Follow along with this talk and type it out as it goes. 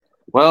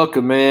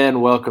Welcome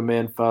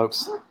in,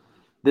 folks.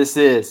 This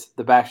is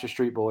the Baxter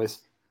Street Boys.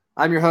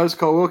 I'm your host,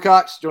 Cole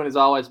Wilcox, joined as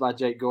always by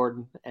Jake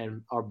Gordon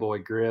and our boy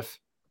Griff.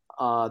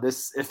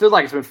 It feels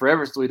like it's been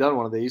forever since we've done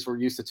one of these. We're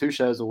used to 2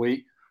 shows a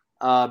week.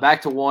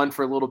 Back to one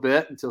for a little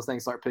bit until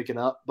things start picking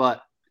up.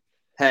 But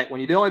heck, when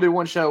you only do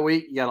 1 show a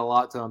week, you got a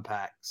lot to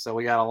unpack. So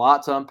we got a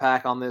lot to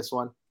unpack on this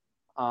one.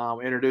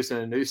 We're introducing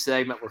a new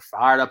segment. We're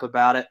fired up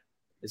about it.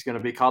 It's going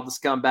to be called the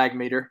Scumbag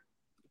Meter.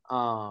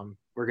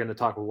 We're going to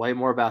talk way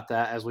more about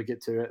that as we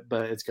get to it,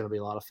 but it's going to be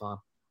a lot of fun.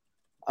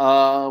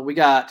 We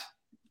got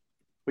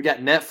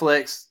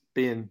Netflix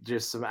being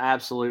just some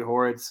absolute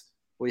hordes.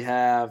 We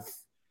have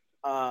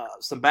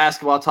some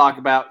basketball to talk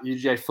about.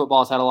 UGA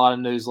football's had a lot of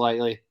news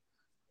lately.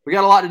 We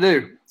got a lot to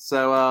do.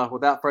 So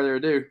without further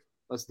ado,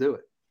 let's do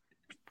it.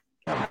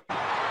 10, 12,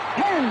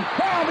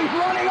 he's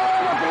running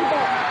over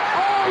people.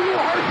 Oh, you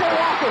hurt your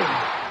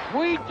walking.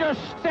 We just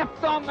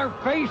stepped on their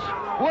face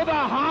with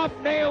a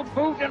hobnail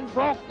boot and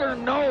broke their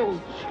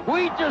nose.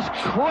 We just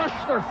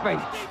crushed their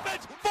face.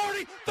 Defense,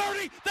 40,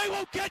 30, they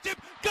won't catch him.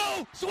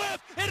 Go, Swift,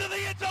 into the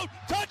end zone.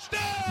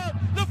 Touchdown!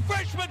 The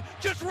freshman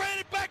just ran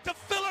it back to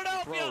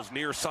Philadelphia. Throws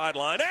near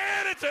sideline,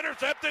 and it's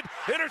intercepted.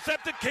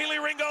 Intercepted, Keely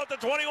Ringo at the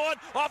 21.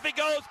 Off he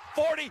goes,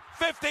 40,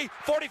 50,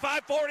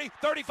 45, 40,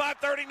 35,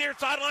 30, near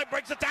sideline.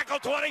 Breaks the tackle,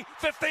 20,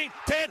 15,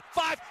 10,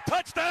 5.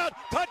 Touchdown,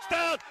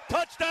 touchdown,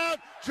 touchdown,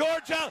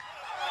 Georgia.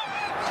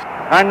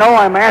 I know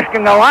I'm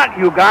asking a lot,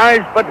 you guys,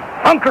 but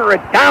hunker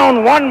it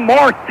down one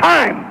more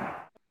time.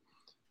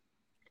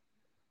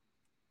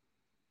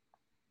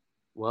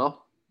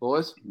 Well,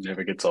 boys,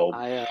 Never gets old.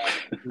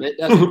 It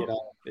doesn't get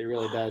old. It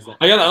really doesn't.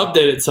 I gotta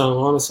update it some,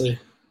 honestly.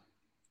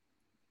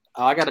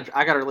 Oh, I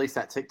gotta release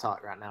that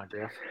TikTok right now,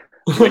 Jeff.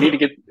 we need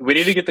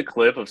to get the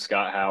clip of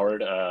Scott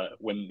Howard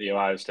when the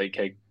Ohio State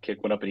kick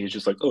went up and he's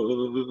just like, oh,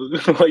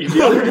 like,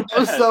 That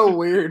was so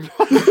weird.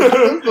 That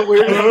was the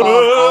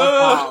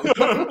weirdest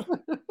time.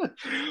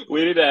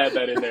 We need to add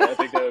that in there. I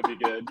think that would be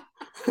good.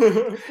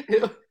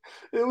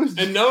 It was.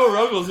 And Noah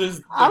Ruggles is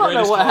the I don't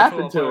know greatest what college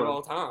happened football to player him. of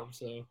all time.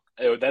 So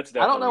That's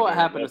I don't know what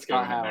definitely happened to That's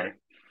Scott going in Howard.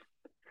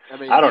 I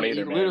mean, I don't he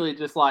either, man. literally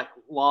just like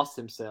lost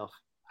himself.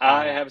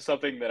 I have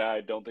something that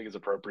I don't think is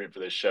appropriate for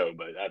this show,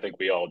 but I think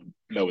we all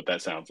know what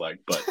that sounds like.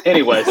 But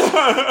anyways,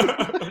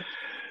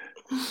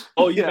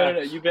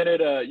 you've been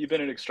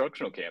at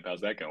instructional camp.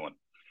 How's that going?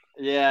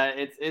 Yeah,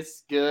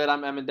 it's good.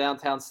 I'm in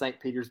downtown St.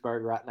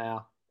 Petersburg right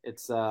now.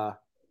 It's a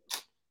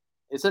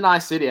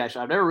nice city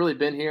actually. I've never really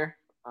been here,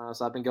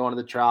 so I've been going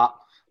to the Trop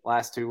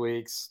last 2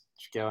 weeks,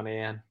 just going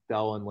in,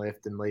 going,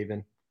 lifting,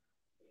 leaving.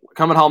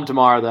 Coming home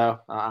tomorrow though.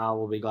 I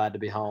will be glad to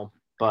be home,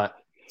 but.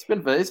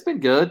 It's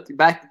been good.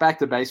 Back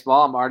to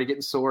baseball. I'm already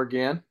getting sore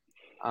again.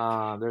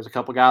 There's a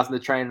couple guys in the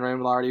training room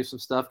with already some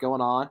stuff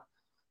going on.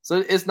 So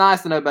it's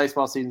nice to know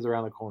baseball season's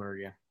around the corner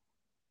again.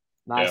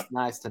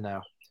 Nice to know.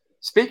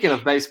 Speaking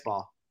of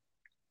baseball,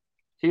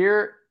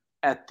 here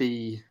at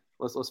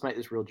let's make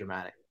this real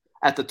dramatic.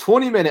 At the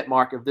 20-minute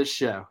mark of this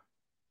show,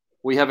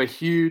 we have a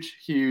huge,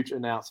 huge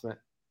announcement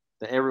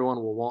that everyone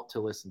will want to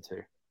listen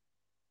to.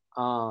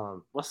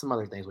 What's some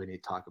other things we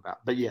need to talk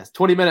about? But yes,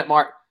 20-minute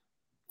mark.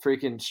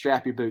 Freaking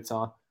strap your boots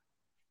on.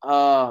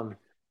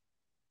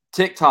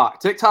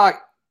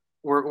 TikTok,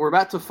 we're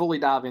about to fully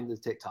dive into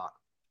TikTok.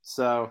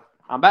 So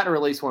I'm about to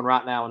release one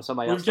right now, and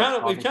somebody else.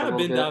 We've kind of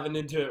been diving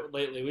into it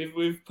lately.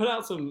 We've put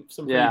out some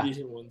pretty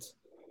decent ones.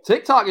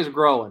 TikTok is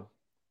growing,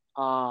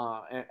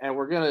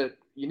 and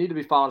you need to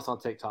be following us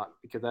on TikTok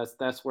because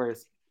that's where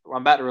it's.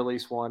 I'm about to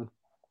release one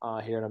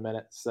here in a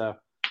minute, so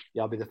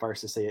y'all be the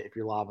first to see it if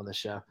you're live on the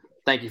show.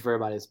 Thank you for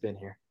everybody that's been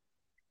here.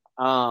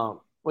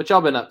 What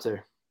y'all been up to?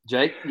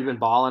 Jake, you've been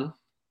balling.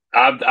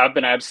 I've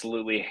been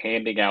absolutely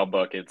handing out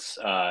buckets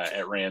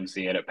at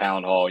Ramsey and at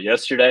Pound Hall.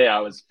 Yesterday,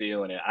 I was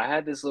feeling it. I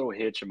had this little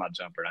hitch in my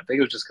jumper, and I think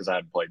it was just because I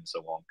hadn't played in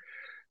so long.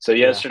 So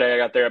yesterday, I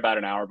got there about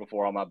an hour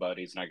before all my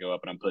buddies, and I go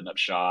up and I'm putting up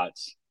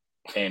shots.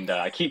 And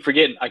I keep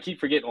forgetting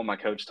what my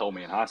coach told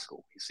me in high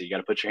school. He said, you got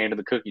to put your hand in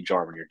the cookie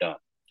jar when you're done.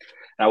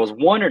 And I was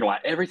wondering why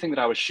everything that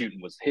I was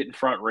shooting was hitting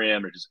front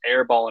rim or just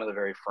airballing to the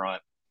very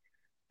front.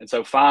 And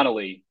so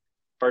finally,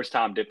 first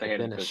time, dipped the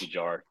hand in the cookie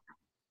jar.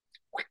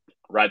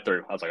 Right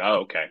through. I was like,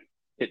 oh, okay.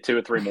 Hit 2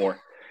 or 3 more.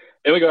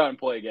 Then we go out and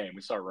play a game.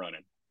 We start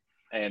running.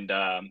 And,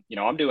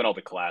 I'm doing all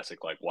the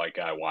classic, like, white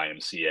guy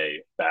YMCA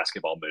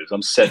basketball moves.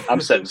 I'm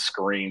setting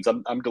screens.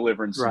 I'm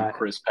delivering some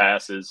crisp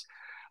passes.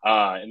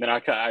 And then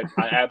I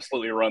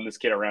absolutely run this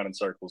kid around in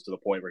circles to the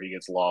point where he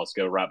gets lost,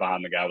 go right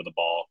behind the guy with the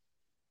ball.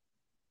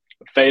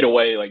 Fade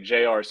away, like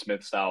J.R.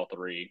 Smith style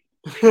 3.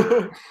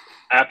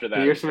 After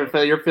that.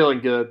 You're feeling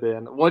good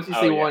then. Once you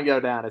see one go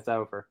down, it's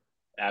over.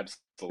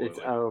 Absolutely. It's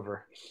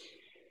over.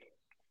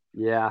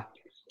 Yeah.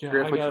 I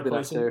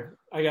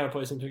gotta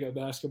play some pickup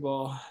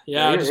basketball.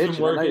 Yeah, I've just been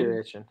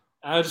working.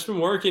 I've just been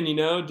working,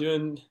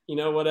 doing,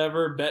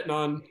 whatever, betting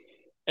on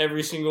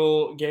every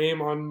single game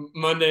on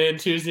Monday and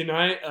Tuesday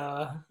night.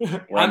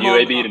 We're on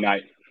UAB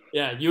tonight.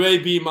 Yeah,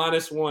 UAB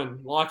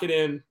 -1. Lock it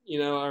in,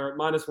 or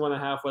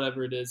 -1.5,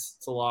 whatever it is.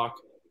 It's a lock.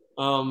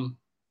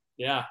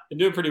 Yeah, been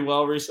doing pretty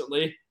well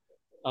recently.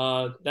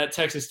 That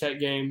Texas Tech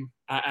game,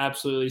 I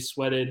absolutely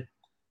sweated.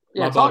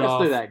 Yeah, talk us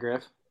through that,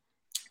 Griff.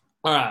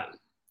 All right.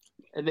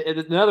 And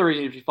another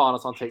reason, if you follow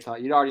us on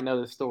TikTok, you'd already know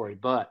this story.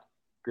 But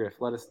Griff,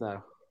 let us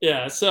know.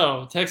 Yeah.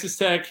 So Texas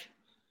Tech,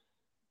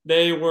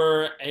 they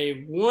were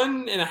a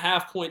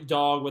 1.5-point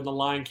dog when the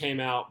line came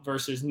out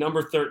versus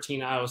number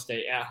 13 Iowa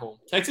State at home.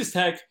 Texas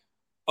Tech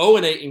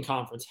 0-8 in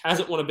conference,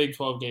 hasn't won a Big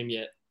 12 game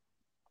yet.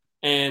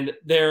 And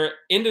there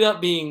ended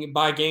up being,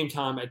 by game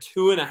time, a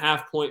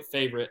 2.5-point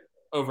favorite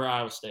over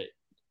Iowa State,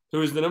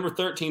 who is the number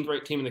 13th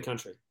ranked team in the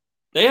country.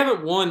 They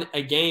haven't won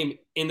a game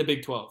in the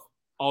Big 12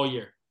 all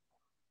year.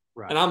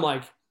 Right. And I'm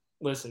like,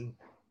 listen,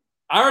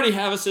 I already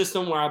have a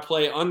system where I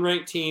play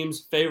unranked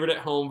teams, favored at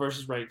home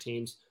versus ranked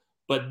teams,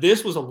 but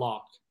this was a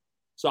lock.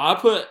 So I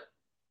put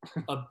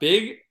a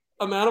big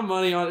amount of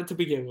money on it to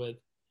begin with.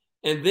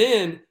 And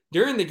then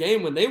during the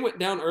game, when they went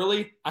down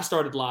early, I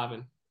started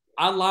living.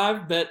 I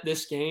live bet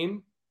this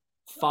game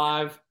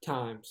 5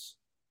 times.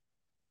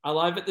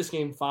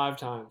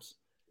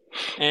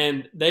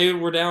 And they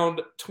were down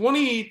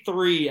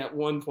 23 at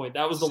one point.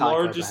 That was the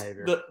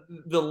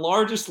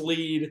largest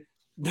lead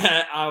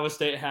that Iowa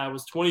State had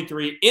was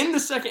 23. In the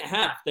second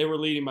half, they were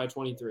leading by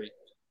 23.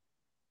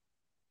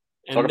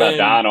 And talk about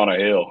dying on a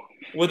hill.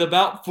 With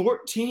about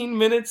 14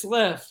 minutes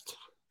left,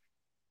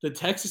 the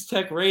Texas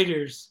Tech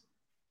Raiders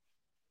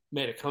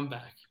made a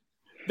comeback.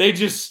 They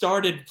just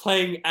started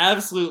playing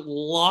absolute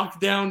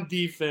lockdown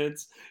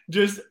defense,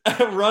 just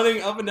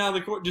running up and down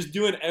the court, just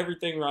doing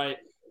everything right.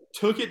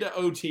 Took it to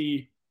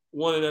OT,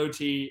 won an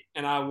OT,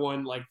 and I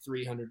won like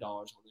 $300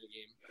 on the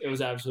game. It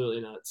was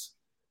absolutely nuts.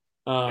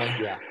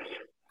 Yeah.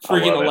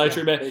 Freaking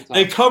electric.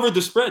 They covered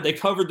the spread. They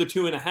covered the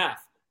 2.5.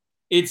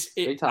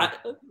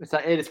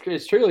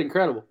 It's truly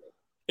incredible.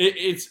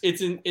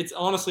 It's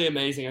honestly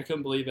amazing. I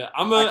couldn't believe it.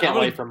 I can't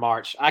wait for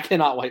March. I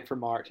cannot wait for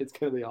March. It's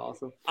going to be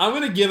awesome. I'm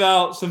going to give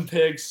out some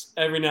picks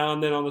every now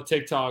and then on the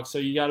TikTok, so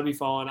you got to be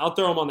following. I'll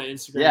throw them on the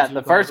Instagram. Yeah,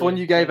 the first one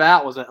you gave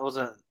out was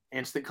an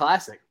instant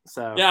classic.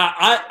 So yeah,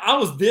 I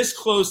was this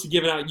close to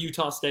giving out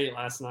Utah State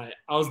last night.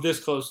 I was this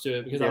close to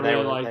it because I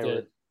really liked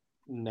it.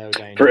 No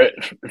danger.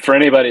 For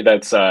anybody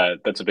that's a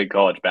big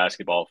college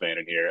basketball fan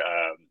in here,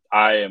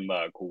 I am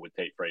cool with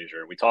Tate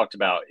Frazier. We talked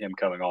about him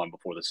coming on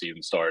before the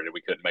season started. We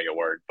couldn't make it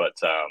work, but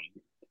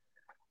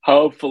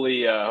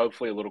hopefully a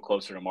little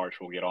closer to March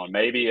we'll get on.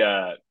 Maybe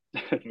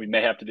we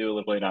may have to do a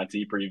little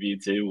NIT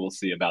preview too. We'll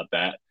see about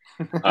that.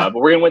 But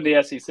we're gonna win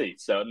the SEC.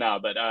 So no,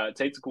 but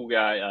Tate's a cool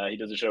guy. He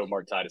does a show with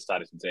Mark Titus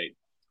and Tate.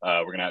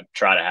 We're gonna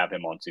try to have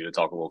him on too to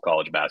talk a little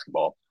college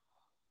basketball.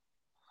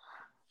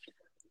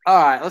 All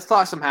right, let's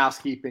talk some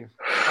housekeeping.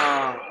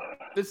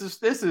 This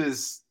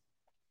is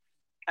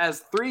as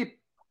 3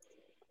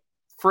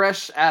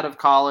 fresh out of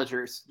college,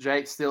 or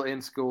Jake's still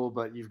in school,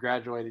 but you've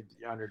graduated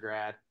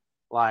undergrad.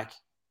 Like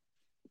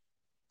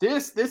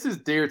this is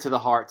dear to the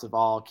hearts of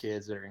all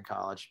kids that are in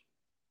college.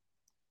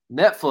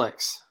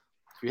 Netflix.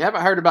 If you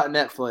haven't heard about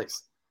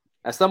Netflix,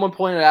 as someone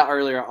pointed out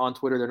earlier on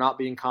Twitter, they're not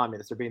being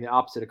communists. They're being the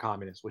opposite of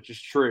communists, which is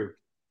true.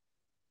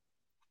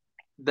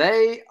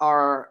 They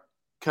are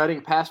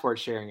cutting password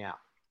sharing out,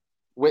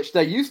 which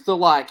they used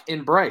to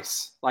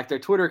embrace. Like their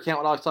Twitter account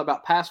would always talk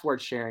about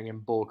password sharing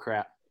and bull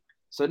crap.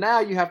 So now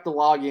you have to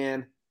log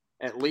in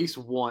at least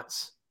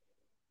once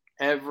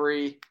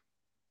every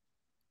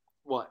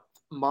month?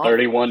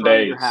 31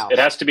 days. It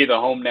has to be the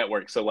home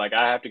network. So I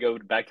have to go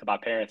back to my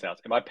parents' house.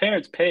 And my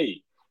parents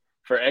pay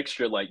for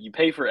extra, you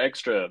pay for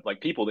extra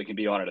people that can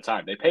be on at a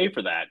time. They pay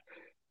for that.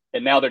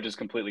 And now they're just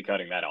completely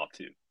cutting that off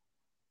too.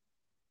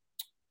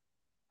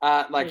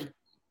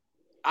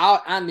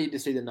 I need to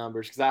see the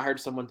numbers because I heard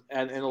someone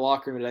in the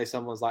locker room today.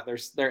 Someone was like,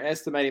 they're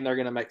estimating they're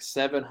going to make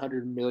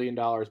 $700 million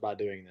by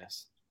doing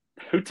this.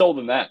 Who told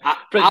them that? I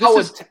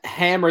would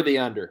hammer the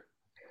under.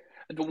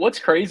 What's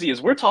crazy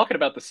is we're talking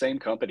about the same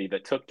company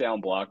that took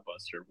down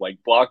Blockbuster.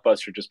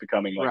 Blockbuster just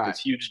becoming this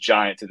huge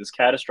giant to this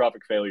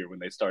catastrophic failure when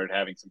they started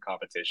having some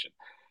competition,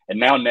 and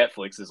now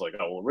Netflix is like,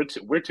 oh well,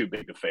 we're too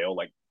big to fail.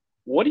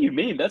 What do you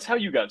mean? That's how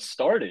you got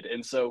started.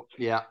 And so,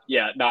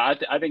 I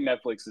think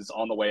Netflix is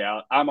on the way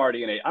out. I'm an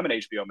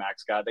HBO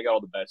Max guy. They got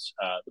all the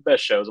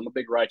best shows. I'm a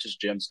big Righteous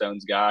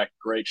Gemstones guy.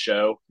 Great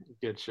show.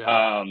 Good show.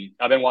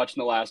 I've been watching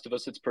The Last of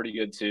Us. It's pretty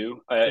good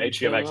too.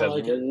 HBO Max has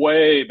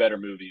way better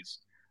movies.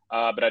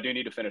 But I do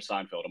need to finish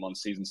Seinfeld. I'm on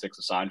season 6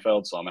 of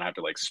Seinfeld, so I'm gonna have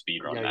to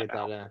speed run that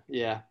now.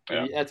 Yeah,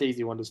 that's an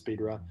easy one to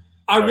speed run.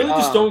 I really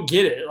just don't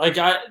get it.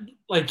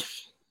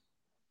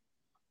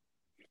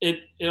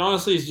 It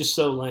honestly is just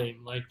so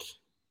lame.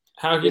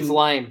 It's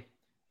lame.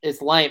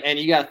 It's lame. And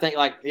you got to think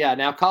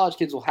now college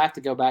kids will have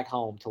to go back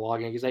home to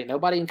log in because ain't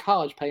nobody in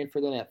college paying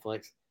for the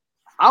Netflix.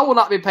 I will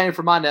not be paying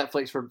for my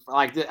Netflix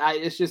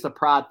it's just a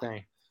pride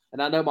thing.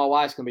 And I know my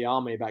wife's going to be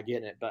on me about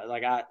getting it, but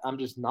I'm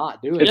just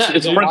not doing it.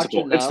 It's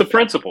principle. It's the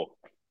principle.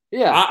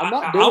 Yeah. I'm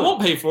not doing I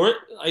won't pay for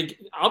it.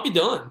 I'll be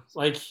done.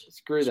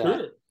 Screw that.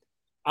 It.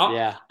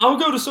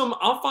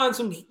 I'll find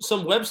some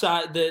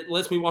website that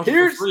lets me watch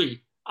it for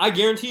free. I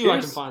guarantee you I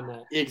can find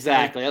that.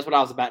 Exactly. That's what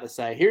I was about to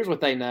say. Here's what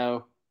they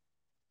know.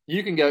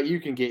 You can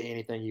get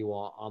anything you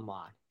want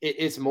online.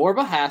 It's more of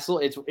a hassle.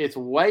 It's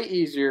way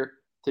easier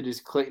to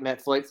just click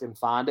Netflix and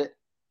find it,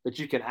 but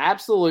you can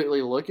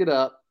absolutely look it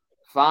up,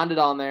 find it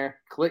on there,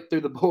 click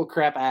through the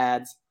bullcrap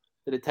ads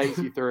that it takes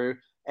you through,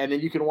 and then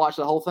you can watch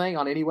the whole thing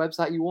on any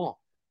website you want.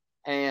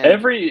 And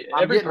I'm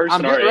getting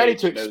ready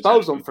to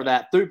expose them for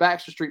that through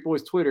Baxter Street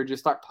Boys Twitter.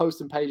 Just start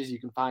posting pages you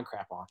can find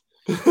crap on.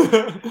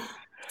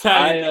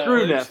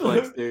 Screw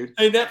Netflix, dude.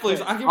 Hey,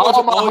 Netflix, I can watch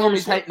all my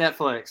homies hate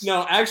Netflix.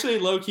 No, actually,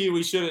 low key,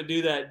 we shouldn't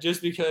do that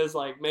just because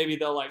maybe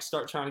they'll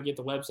start trying to get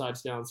the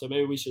websites down. So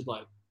maybe we should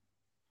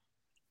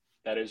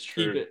that is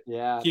true.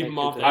 Keep them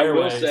off the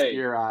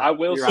airwaves. I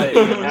will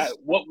say,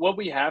 what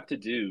we have to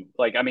do,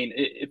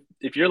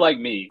 if you're like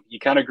me, you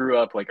kind of grew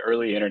up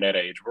early internet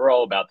age. We're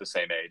all about the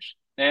same age,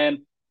 and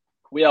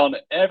we all know,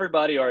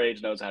 everybody our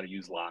age knows how to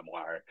use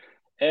LimeWire.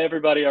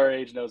 Everybody our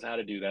age knows how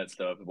to do that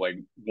stuff,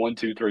 1,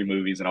 2, 3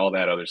 movies and all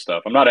that other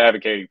stuff. I'm not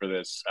advocating for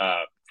this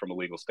from a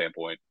legal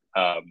standpoint,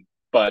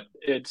 but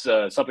it's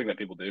something that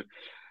people do.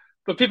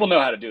 But people know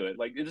how to do it.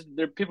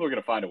 People are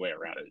going to find a way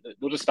around it.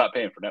 They'll just stop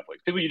paying for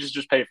Netflix. People, you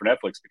just pay for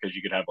Netflix because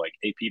you could have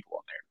 8 people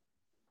on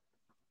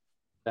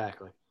there.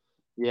 Exactly.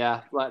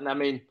 Yeah. I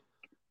mean,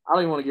 I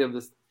don't even want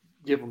to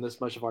give them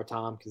this much of our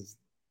time because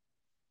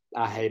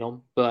I hate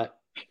them, but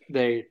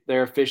they're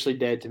officially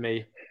dead to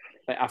me.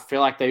 I feel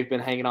like they've been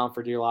hanging on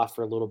for dear life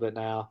for a little bit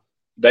now.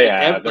 They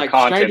have. Their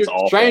content's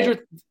awful.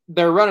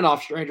 They're running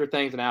off Stranger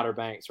Things and Outer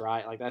Banks,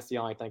 right? That's the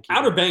only thing.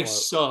 Outer Banks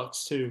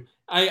sucks too.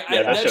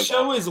 That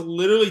show is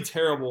literally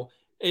terrible.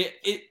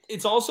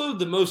 It's also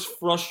the most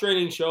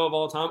frustrating show of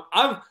all time.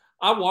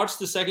 I watched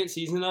the 2nd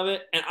season of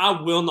it, and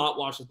I will not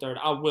watch the 3rd.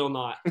 I will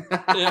not.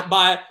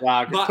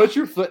 Put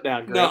your foot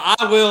down, Greg. No,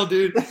 I will,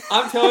 dude.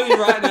 I'm telling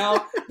you right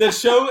now, the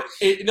show.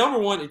 Number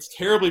one, it's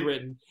terribly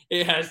written.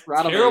 It has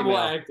terrible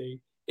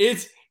acting.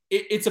 It's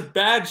a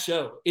bad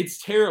show.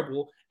 It's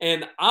terrible.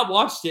 And I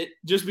watched it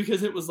just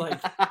because it was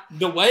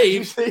the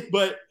wave.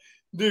 But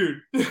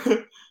dude, freaking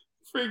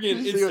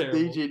it's terrible.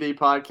 DGD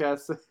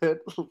podcast said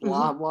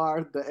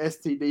LimeWire, the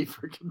STD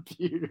for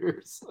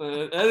computers.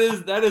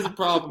 That is a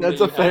problem.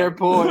 That's a fair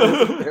point.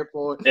 That's a fair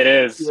point. It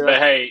is. Yeah. But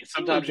hey,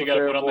 sometimes you got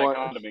to put on that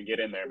condom and get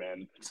in there,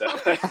 man. So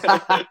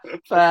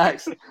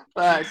Facts.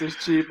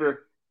 It's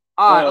cheaper.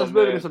 All right, let's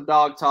move into some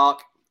dog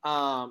talk.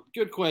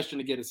 Good question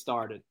to get it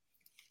started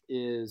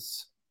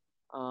is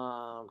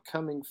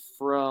coming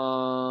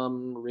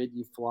from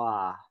Ridgy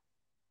Fly.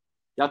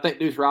 Y'all think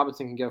Deuce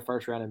Robinson can go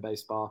first round in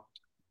baseball?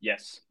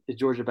 Yes. The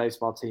Georgia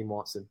baseball team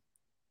wants him.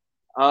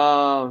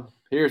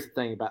 Here's the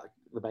thing about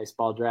the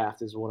baseball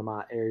draft is one of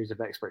my areas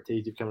of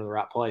expertise. You've come to the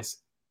right place.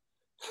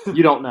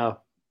 You don't know.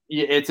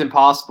 It's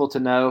impossible to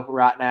know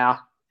right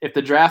now. If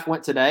the draft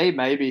went today,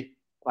 maybe.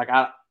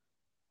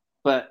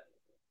 But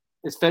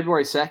it's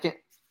February 2nd.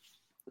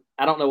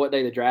 I don't know what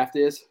day the draft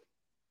is.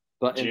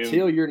 But June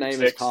until your name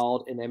 6th. is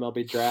called in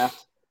MLB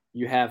draft,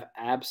 you have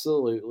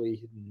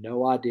absolutely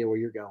no idea where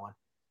you're going.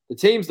 The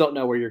teams don't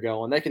know where you're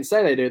going. They can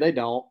say they do. They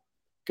don't.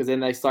 Because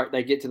then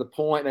they get to the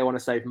point, they want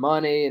to save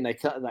money, and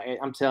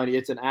I'm telling you,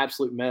 it's an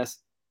absolute mess.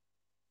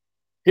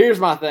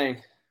 Here's my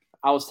thing.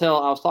 I was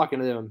talking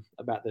to them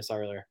about this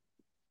earlier.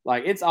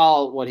 It's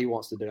all what he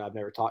wants to do. I've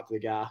never talked to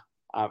the guy.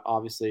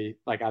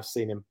 I've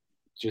seen him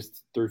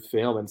just through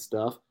film and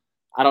stuff.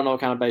 I don't know what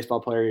kind of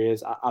baseball player he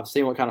is. I've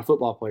seen what kind of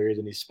football player he is,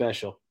 and he's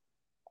special.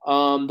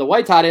 The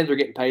way tight ends are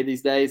getting paid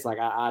these days,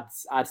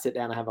 I'd sit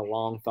down and have a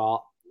long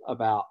thought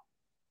about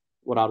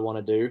what I'd want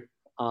to do.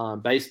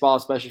 Baseball,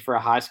 especially for a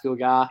high school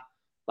guy,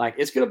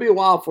 it's going to be a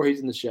while before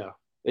he's in the show.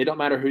 It don't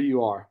matter who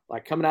you are.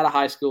 Coming out of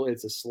high school,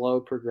 it's a slow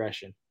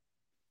progression.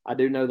 I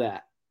do know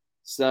that.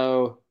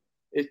 So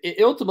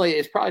it ultimately,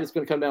 it's probably just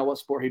going to come down to what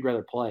sport he'd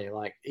rather play.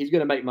 He's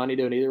going to make money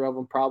doing either of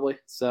them probably.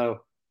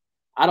 So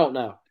I don't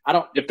know.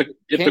 If the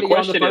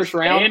question is,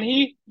 can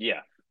he?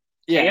 Yeah.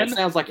 Yeah, it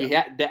sounds like he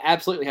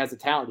absolutely has the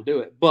talent to do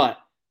it. But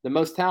the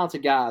most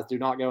talented guys do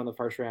not go in the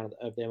first round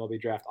of the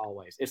MLB draft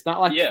always. It's not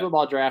like the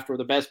football draft where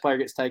the best player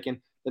gets taken,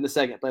 then the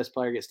second best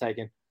player gets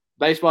taken.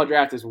 Baseball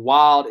draft is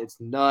wild.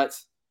 It's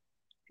nuts.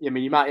 I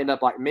mean, you might end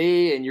up like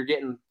me, and you're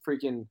getting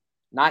freaking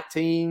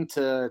 19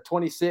 to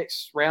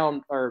 26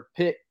 round or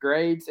pick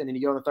grades, and then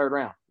you go in the 3rd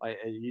round.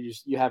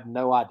 You have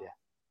no idea.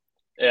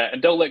 Yeah,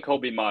 and don't let Cole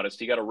be modest.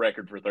 He got a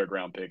record for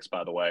 3rd-round picks,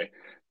 by the way.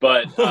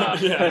 But it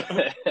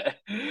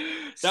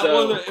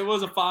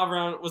was a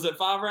 5-round. Was it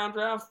 5-round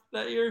draft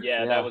that year?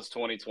 Yeah, that was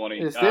 2020.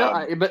 It's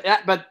still,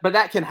 but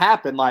that can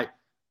happen.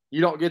 You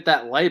don't get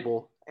that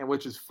label, and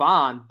which is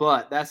fine.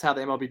 But that's how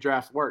the MLB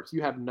draft works.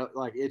 You have no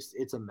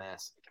it's a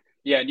mess.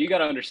 Yeah, and you got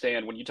to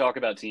understand when you talk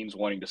about teams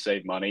wanting to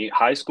save money,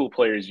 high school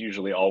players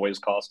usually always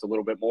cost a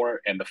little bit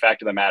more. And the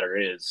fact of the matter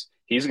is,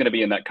 he's going to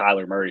be in that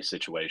Kyler Murray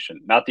situation,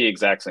 not the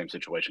exact same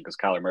situation because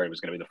Kyler Murray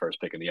was going to be the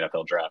first pick in the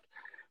NFL draft.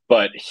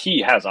 But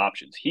he has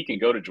options. He can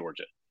go to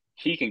Georgia.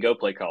 He can go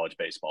play college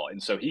baseball.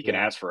 And so he can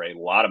ask for a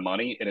lot of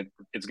money. And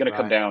it's going to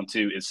come down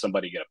to, is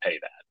somebody going to pay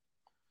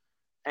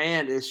that?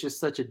 And it's just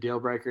such a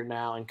deal breaker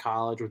now in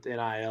college with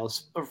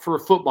NILs for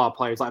football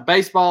players.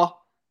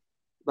 Baseball,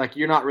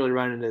 you're not really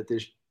running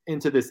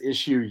into this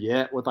issue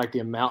yet with the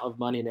amount of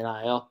money in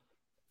NIL.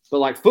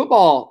 But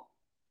football,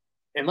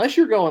 unless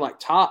you're going like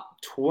top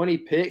 20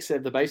 picks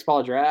of the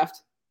baseball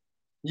draft,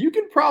 you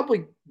can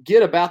probably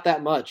get about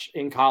that much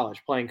in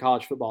college, playing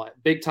college football,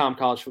 big-time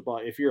college football,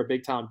 if you're a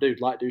big-time dude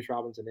like Deuce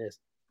Robinson is.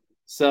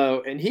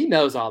 So, and he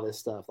knows all this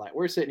stuff. Like,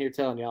 we're sitting here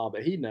telling y'all,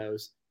 but he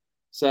knows.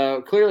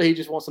 So, clearly he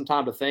just wants some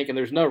time to think, and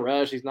there's no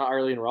rush. He's not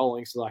early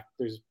enrolling, so, like,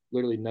 there's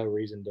literally no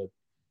reason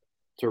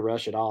to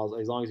rush at all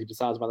as long as he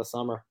decides by the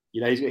summer.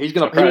 You know, he's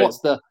going to – he wants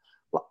to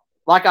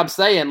 – like I'm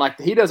saying, like,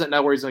 he doesn't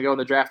know where he's going to go in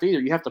the draft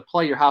either. You have to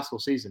play your high school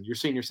season, your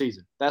senior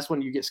season. That's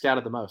when you get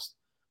scouted the most.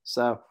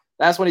 So,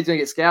 that's when he's going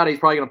to get scouted. He's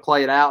probably going to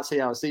play it out, see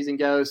how his season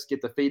goes,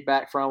 get the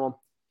feedback from him.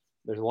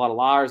 There's a lot of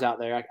liars out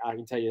there, I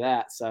can tell you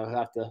that. So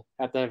have to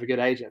have a good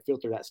agent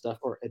filter that stuff,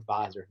 or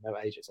advisor. No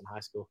agents in high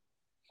school.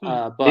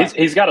 But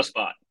he's got a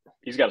spot.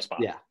 He's got a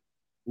spot. Yeah,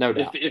 no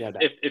doubt.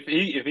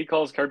 If he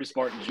calls Kirby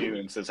Smart in June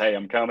and says, "Hey,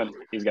 I'm coming,"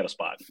 he's got a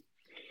spot.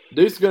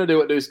 Deuce is going to do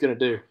what Deuce is going to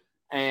do.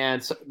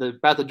 And so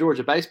about the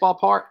Georgia baseball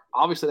part,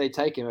 obviously they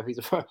take him if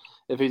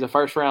he's a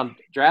first round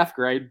draft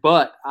grade.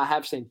 But I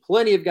have seen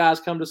plenty of guys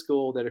come to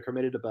school that are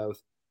committed to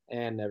both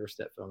and never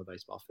step foot on the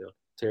baseball field.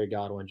 Terry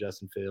Godwin,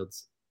 Justin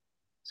Fields,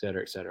 et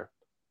cetera, et cetera.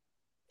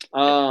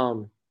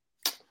 But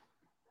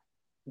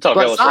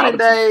signing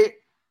day,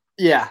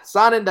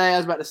 signing day, I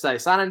was about to say,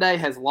 signing day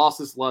has lost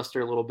its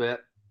luster a little bit.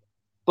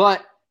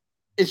 But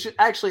it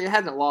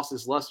hasn't lost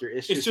its luster.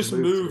 It's just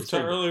moved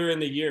to earlier in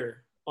the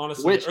year,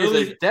 honestly. Which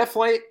is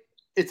definitely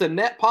it's a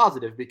net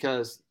positive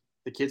because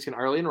the kids can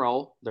early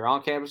enroll. They're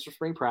on campus for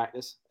spring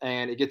practice,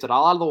 and it gets it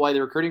all out of the way.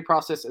 The recruiting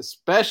process,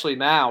 especially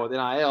now with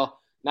NIL,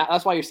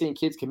 that's why you're seeing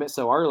kids commit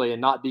so early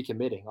and not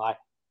decommitting. Like,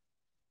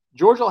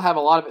 Georgia will have a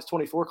lot of its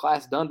 24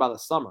 class done by the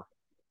summer.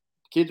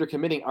 Kids are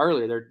committing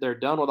earlier. They're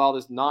done with all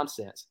this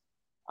nonsense.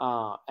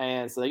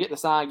 And so they get to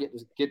sign,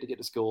 get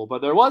to school.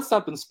 But there was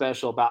something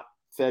special about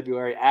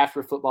February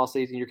after football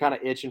season. You're kind of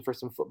itching for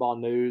some football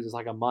news. It's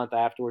like a month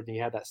afterwards, and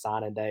you have that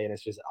signing day, and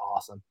it's just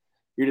awesome.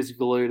 You're just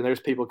glued, and there's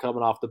people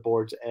coming off the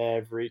boards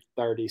every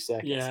 30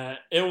 seconds. Yeah,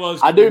 it was.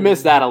 I do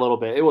miss that a little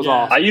bit. It was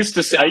awesome. I used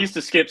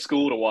to skip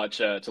school to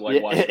watch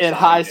watch in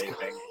high school.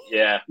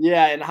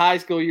 Yeah, in high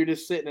school, you're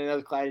just sitting in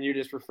another class and you're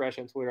just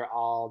refreshing Twitter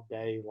all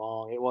day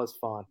long. It was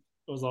fun.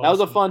 It was awesome. That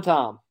was a fun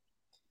time.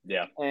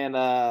 Yeah, and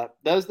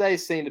those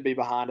days seem to be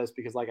behind us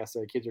because, like I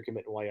said, kids are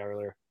committing way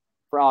earlier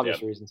for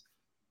obvious reasons.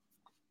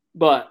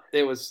 But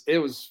it was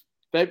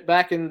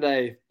back in the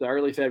day. The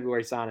early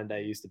February signing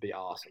day used to be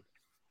awesome.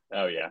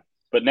 Oh yeah.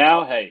 But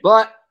now,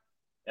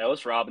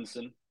 Ellis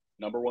Robinson,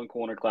 number 1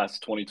 corner class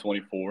of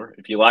 2024.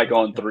 If you like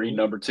on 3,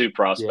 number 2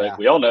 prospect.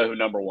 We all know who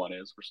number 1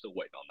 is. We're still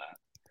waiting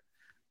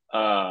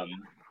on that.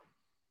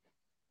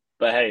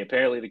 But hey,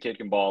 apparently the kid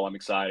can ball. I'm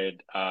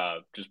excited.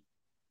 Just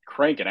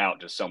cranking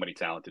out just so many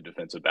talented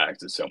defensive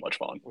backs. It's so much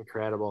fun.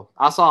 Incredible.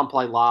 I saw him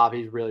play live.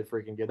 He's really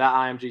freaking good. That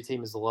IMG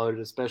team is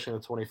loaded, especially in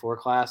the 24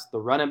 class. The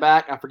running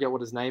back, I forget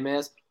what his name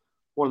is.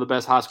 One of the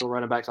best high school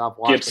running backs I've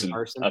watched Gibson, in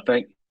person. I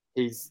think.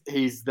 He's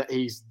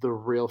the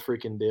real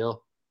freaking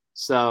deal.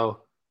 So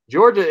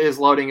Georgia is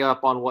loading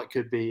up on what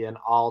could be an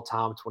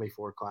all-time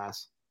 24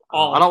 class.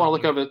 I don't want to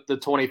look over the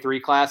 23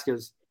 class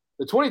because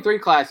the 23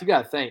 class, you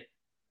got to think,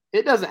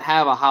 it doesn't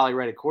have a highly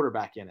rated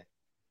quarterback in it.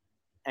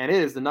 And it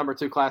is the number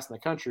 2 class in the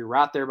country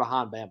right there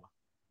behind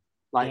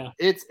Bama.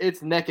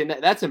 It's neck and neck.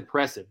 That's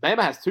impressive.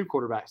 Bama has 2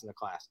 quarterbacks in the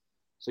class.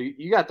 So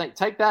you got to think,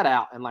 take that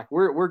out, and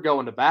we're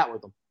going to bat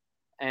with them.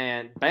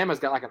 And Bama's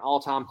got like an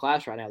all-time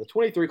class right now. The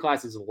 23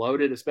 class is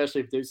loaded,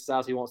 especially if Deuce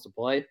decides he wants to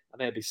play. I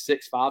think it'd be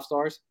 6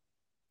 5-stars.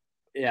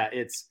 Yeah,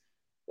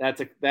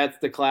 that's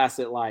the class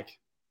that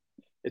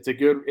it's a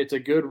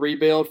good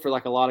rebuild for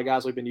like a lot of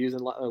guys we've been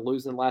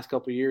losing the last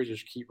couple of years.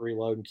 Just keep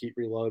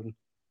reloading.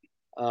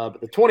 But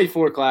the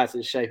 24 class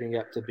is shaping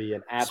up to be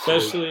an absolute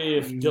especially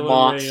if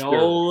monster.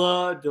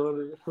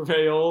 Dylan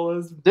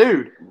Raiola's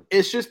dude.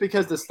 It's just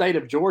because the state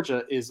of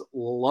Georgia is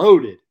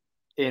loaded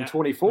in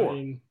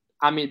 24.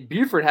 I mean,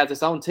 Buford has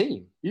its own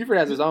team. Buford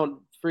has his own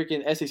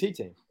freaking SEC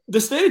team.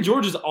 The state of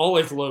Georgia is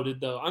always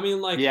loaded, though. I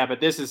mean, yeah, but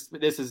this is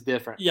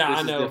different. Yeah,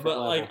 I know, but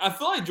level. I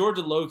feel like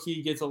Georgia low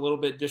key gets a little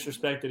bit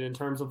disrespected in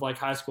terms of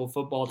high school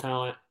football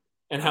talent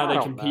and how they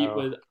compete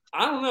with.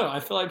 I don't know.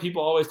 I feel like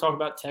people always talk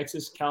about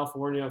Texas,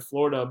 California,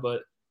 Florida,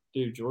 but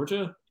dude,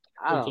 Georgia.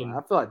 I don't know.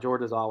 I feel like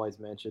Georgia's always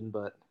mentioned,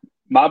 but.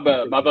 My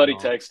buddy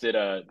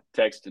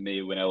texted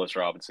me when Ellis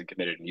Robinson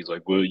committed, and he's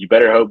like, "Well, you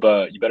better hope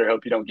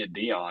you don't get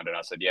Dion." And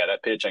I said, "Yeah,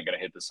 that pitch ain't gonna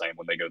hit the same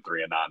when they go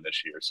 3-9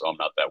 this year, so I'm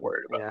not that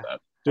worried about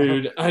that."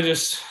 Dude,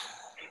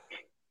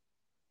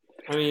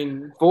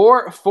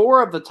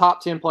 four of the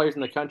top 10 players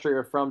in the country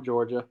are from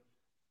Georgia,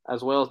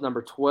 as well as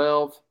number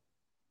 12.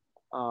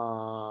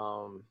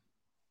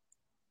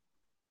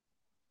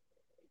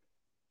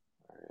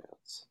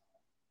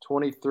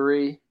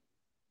 23,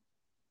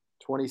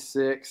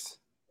 26.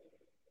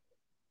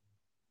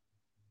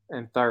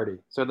 And 30.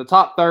 So the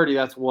top 30,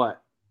 that's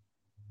what?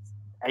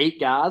 8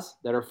 guys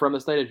that are from the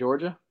state of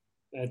Georgia?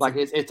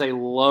 It's a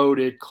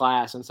loaded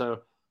class. And so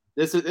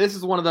this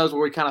is one of those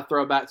where we kind of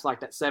throw back to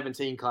that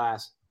 17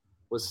 class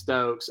with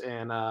Stokes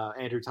and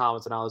Andrew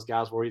Thomas and all those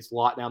guys where he's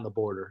locked down the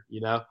border,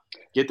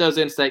 Get those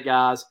in-state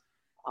guys.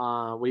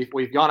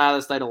 We've gone out of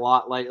the state a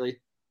lot lately,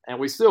 and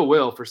we still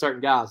will for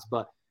certain guys.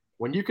 But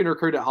when you can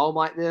recruit at home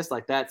like this,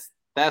 like that's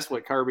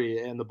what Kirby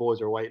and the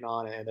boys are waiting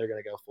on, and they're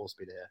going to go full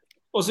speed ahead.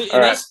 Well, see,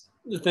 and that's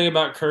the thing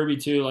about Kirby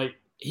too. Like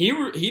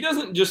he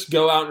doesn't just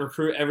go out and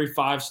recruit every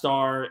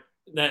 5-star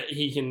that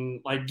he can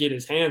like get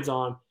his hands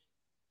on.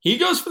 He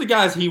goes for the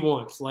guys he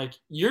wants. Like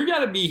you're got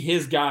to be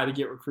his guy to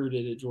get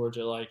recruited at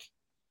Georgia. Like,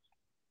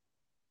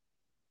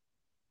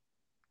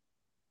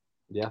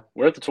 yeah,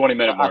 we're at the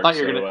 20-minute mark. I thought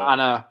you were gonna. I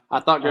know. I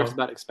thought Griff's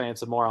about to expand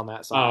some more on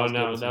that. So oh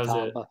no, that was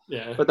time, it.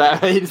 Yeah, but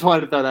that he just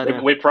wanted to throw that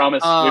in. We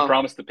promised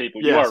the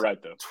people. You are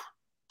right though.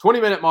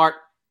 20-minute mark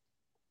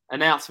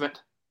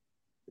announcement.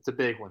 It's a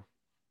big one.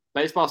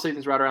 Baseball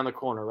season's right around the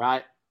corner,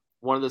 right?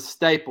 One of the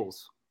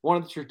staples, one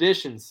of the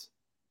traditions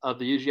of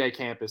the UGA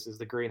campus is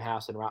the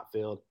greenhouse in right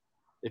field.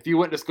 If you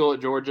went to school at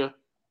Georgia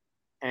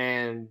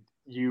and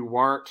you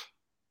weren't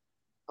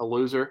a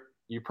loser,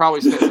 you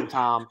probably spent some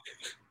time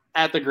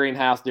at the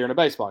greenhouse during a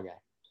baseball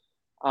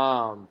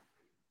game.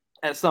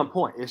 At some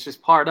point, it's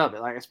just part of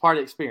it. Like it's part of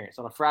the experience.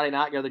 On a Friday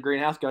night, go to the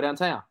greenhouse, go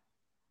downtown.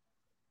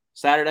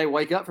 Saturday,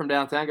 wake up from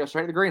downtown, go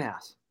straight to the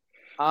greenhouse.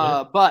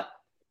 But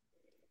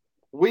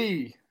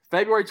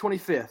February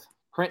 25th,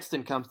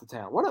 Princeton comes to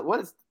town. What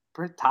is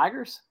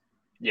Tigers?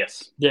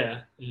 Yes.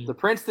 Yeah. The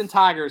Princeton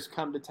Tigers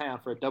come to town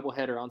for a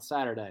doubleheader on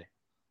Saturday.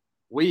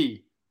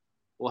 We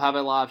will have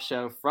a live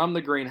show from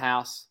the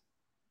greenhouse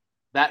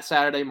that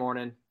Saturday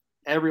morning.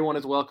 Everyone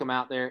is welcome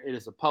out there. It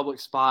is a public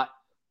spot.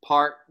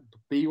 Park,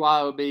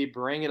 BYOB,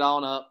 bring it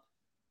on up.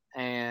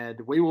 And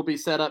we will be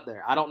set up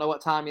there. I don't know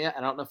what time yet.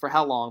 I don't know for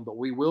how long, but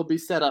we will be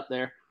set up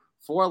there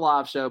for a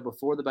live show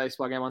before the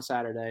baseball game on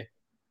Saturday.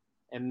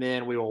 And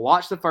then we will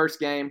watch the first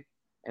game.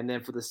 And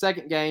then for the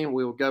second game,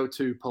 we will go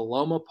to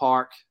Paloma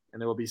Park,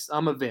 and there will be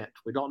some event.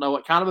 We don't know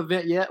what kind of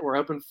event yet. We're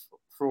open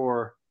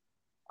for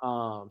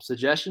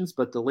suggestions,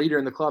 but the leader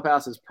in the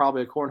clubhouse is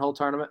probably a cornhole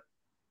tournament.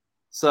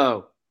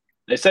 So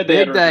they said they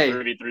had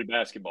 3v3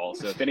 basketball.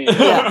 So if anyone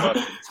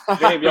wants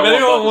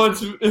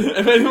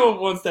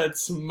that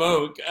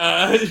smoke,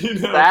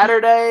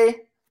 Saturday,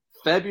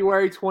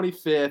 February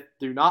 25th.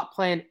 Do not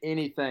plan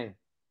anything.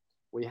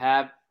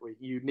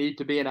 You need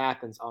to be in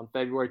Athens on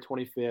February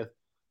 25th.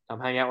 Come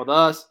hang out with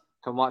us.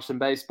 Come watch some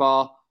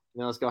baseball.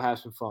 And then let's go have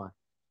some fun.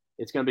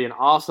 It's going to be an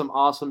awesome,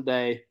 awesome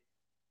day.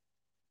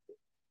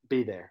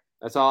 Be there.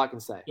 That's all I can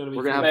say. We're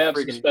going to have a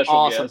freaking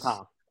awesome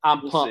time.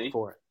 I'm pumped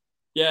for it.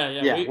 Yeah.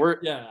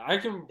 I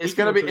can. It's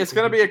going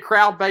to be a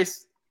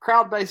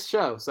crowd-based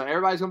show. So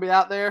everybody's going to be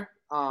out there.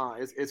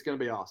 It's going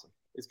to be awesome.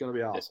 It's going to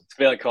be awesome. It's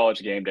going to be like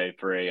college game day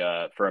for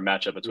a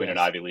matchup between an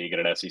Ivy League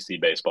and an SEC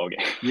baseball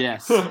game.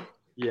 Yes.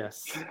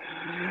 Yes.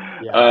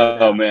 Yeah,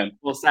 oh man.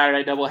 Well,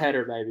 Saturday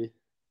doubleheader, baby.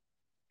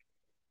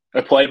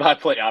 A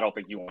play-by-play. I don't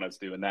think you want us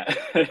doing that.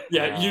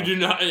 Yeah, you do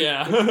not.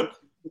 Yeah.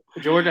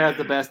 Georgia has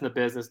the best in the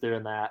business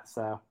doing that,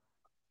 so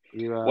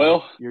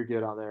you're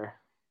good out there.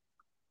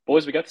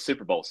 Boys, we got the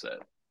Super Bowl set.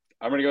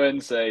 I'm going to go ahead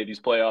and say these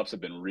playoffs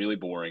have been really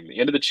boring. The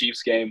end of the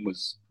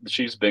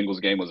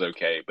Chiefs-Bengals game was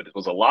okay, but it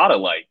was a lot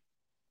of like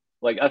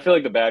I feel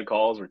like the bad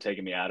calls were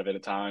taking me out of it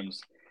at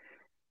times.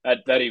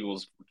 That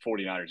Eagles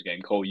 49ers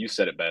game, Cole, you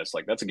said it best.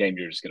 Like that's a game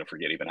you're just going to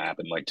forget even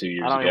happened like 2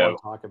 years ago. I don't even want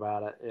to talk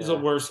about it. Yeah. It's the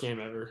worst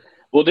game ever.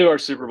 We'll do our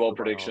Super Bowl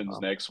predictions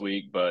next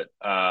week, but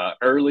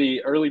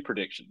early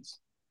predictions.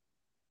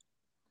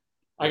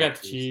 I got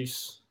the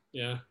Chiefs.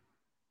 Yeah.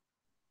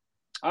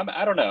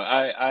 I don't know.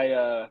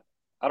 I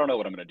don't know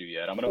what I'm going to do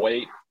yet. I'm going to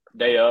wait.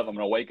 Day of, I'm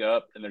going to wake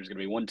up, and there's going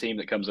to be one team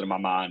that comes into my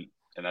mind,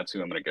 and that's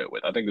who I'm going to go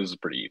with. I think this is a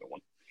pretty even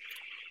one.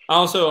 I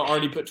also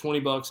already put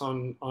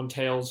 $20 on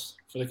tails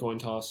for the coin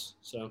toss.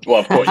 So well,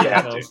 of course you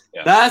have to.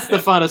 Yeah. That's the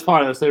funnest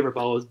part of the Super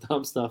Bowl is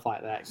dumb stuff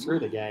like that. Screw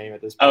the game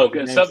at this point. Oh,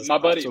 good. So, my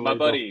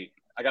buddy.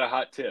 I got a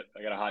hot tip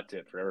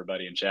for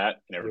everybody in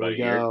chat and everybody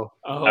here.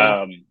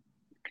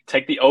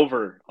 Take the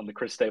over on the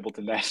Chris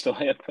Stapleton national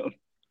anthem.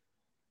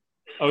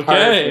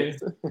 Okay,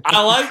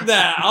 I like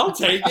that. I'll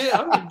take it.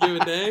 I'm gonna do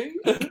a thing.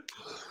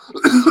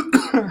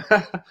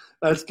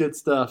 That's good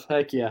stuff.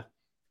 Heck yeah.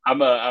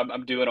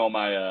 I'm doing all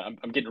my I'm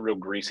getting real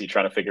greasy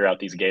trying to figure out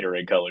these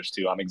Gatorade colors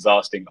too. I'm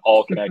exhausting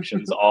all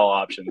connections, all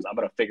options. I'm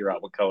gonna figure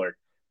out what color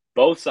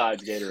both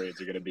sides Gatorades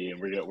are gonna be,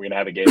 and we're gonna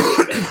have a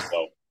Gatorade day.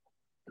 So.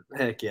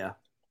 Heck yeah.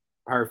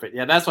 Perfect.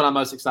 Yeah, that's what I'm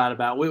most excited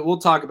about. We'll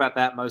talk about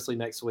that mostly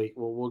next week.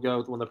 We'll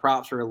go when the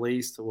props are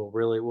released. We'll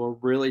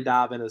really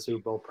dive into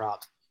Super Bowl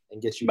props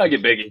and get you. Might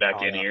get Biggie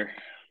back in here.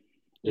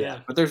 Yeah,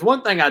 but there's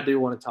one thing I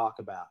do want to talk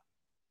about.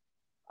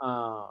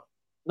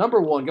 Number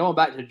one, going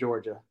back to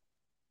Georgia,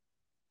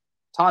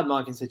 Todd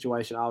Monken's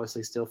situation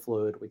obviously still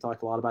fluid. We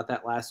talked a lot about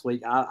that last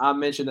week. I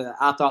mentioned that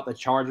I thought the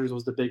Chargers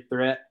was the big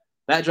threat.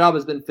 That job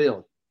has been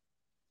filled.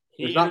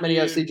 There's not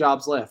many OC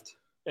jobs left.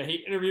 Yeah,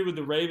 he interviewed with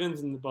the Ravens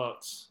and the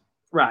Bucs.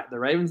 Right, the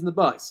Ravens and the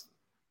Bucs.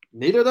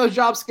 Neither of those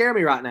jobs scare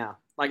me right now.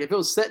 Like, if it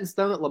was set in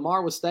stone that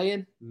Lamar was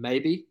staying,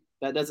 maybe.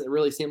 That doesn't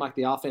really seem like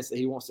the offense that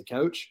he wants to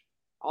coach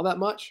all that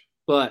much.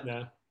 But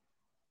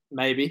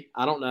maybe.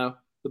 I don't know.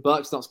 The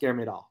Bucs don't scare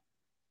me at all.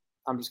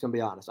 I'm just going to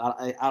be honest.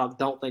 I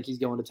don't think he's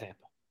going to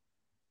Tampa.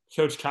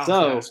 Coach Kyle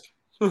Trask.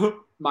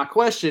 my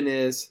question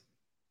is,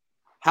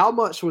 how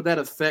much would that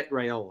affect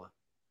Raiola?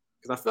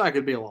 Because I feel like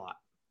it'd be a lot,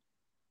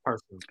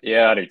 personally.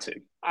 Yeah, I do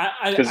too.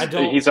 I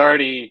don't. He's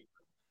already.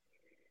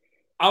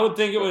 I would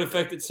think it would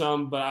affect it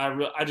some, but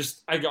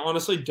I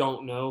honestly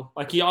don't know.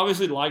 Like, he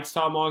obviously likes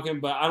Todd Monken,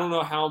 but I don't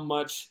know how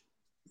much.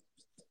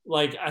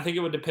 Like, I think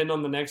it would depend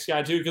on the next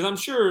guy too, because I'm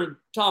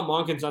sure Todd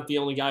Monken's not the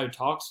only guy who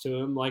talks to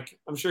him. Like,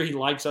 I'm sure he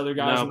likes other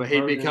guys. No, but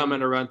he'd be coming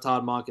to run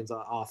Todd Monken's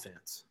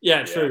offense.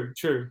 Yeah,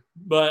 true.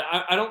 But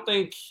I don't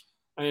think.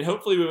 I mean,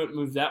 hopefully we wouldn't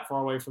move that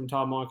far away from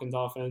Todd Monken's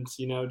offense,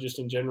 just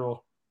in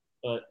general.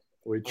 But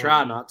we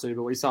try not to,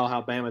 but we saw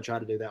how Bama tried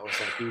to do that with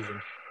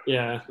Sarkisian.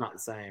 Yeah, it's not the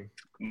same.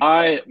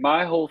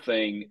 My whole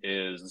thing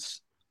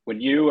is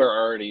when you are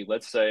already,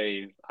 let's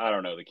say, I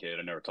don't know the kid,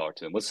 I never talked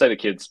to him. Let's say the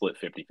kid's split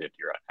 50-50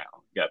 right now.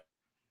 You got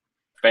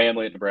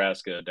family at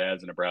Nebraska,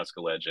 dad's a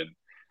Nebraska legend.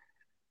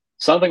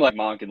 Something like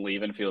Monken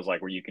leaving feels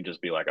like where you can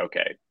just be like,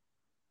 okay,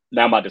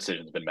 now my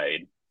decision's been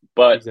made.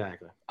 But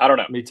exactly, I don't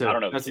know. Me too. I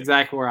don't know. That's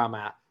exactly where I'm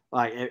at.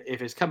 Like,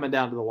 if it's coming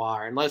down to the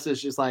wire, unless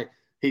it's just like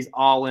he's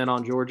all in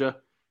on Georgia,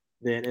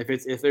 then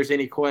if there's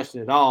any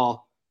question at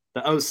all,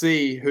 the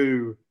OC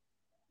who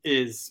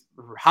is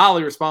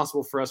highly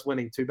responsible for us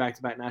winning 2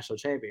 back-to-back national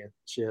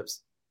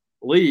championships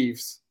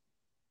leaves,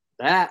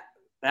 that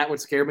would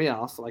scare me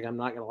off. Like, I'm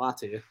not going to lie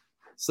to you.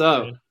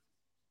 So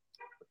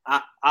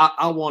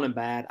I want him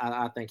bad.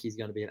 I think he's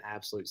going to be an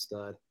absolute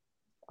stud.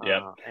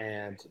 Yeah.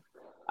 And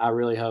I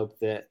really hope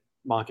that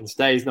Monken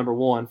stays number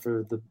one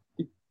for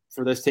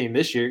this team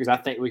this year, because I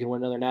think we can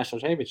win another national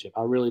championship.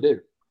 I really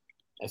do,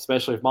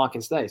 especially if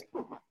Monken stays.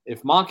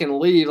 If Monken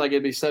leaves, like,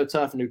 it'd be so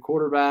tough. A new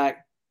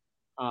quarterback,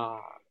 a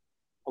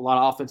lot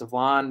of offensive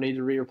line need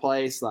to be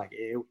replaced. Like,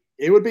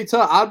 it would be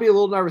tough. I'd be a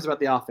little nervous about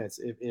the offense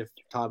if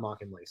Todd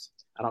Monken leaves.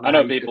 I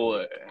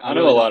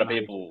know a lot of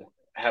people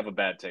have a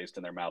bad taste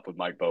in their mouth with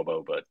Mike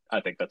Bobo, but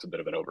I think that's a bit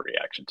of an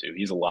overreaction too.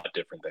 He's a lot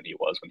different than he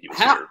was when he was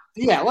here.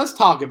 Yeah, let's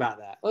talk about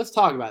that.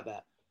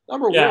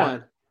 Number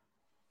one,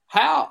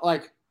 I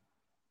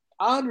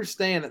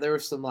understand that there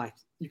was some, like,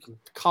 you can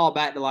call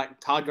back to, like,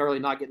 Todd Gurley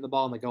not getting the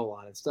ball on the goal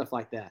line and stuff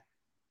like that.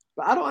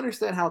 But I don't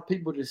understand how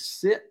people just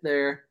sit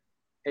there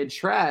and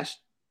trash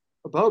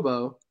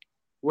Bobo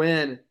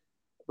when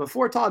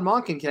before Todd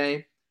Monken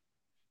came,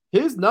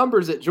 his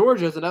numbers at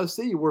Georgia as an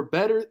OC were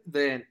better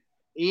than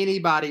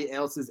anybody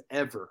else's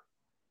ever.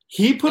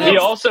 He called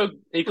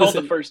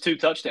the first 2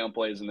 touchdown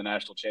plays in the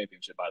national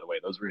championship, by the way.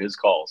 Those were his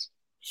calls.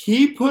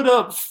 He put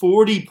up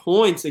 40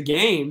 points a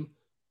game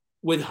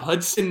with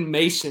Hudson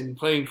Mason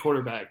playing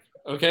quarterback.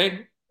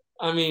 Okay?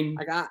 I mean,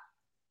 I got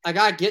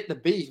to get the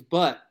beef,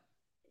 but,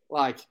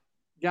 like,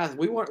 guys,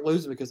 we weren't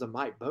losing because of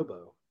Mike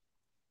Bobo.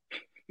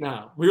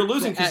 No, we were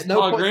losing because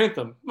Todd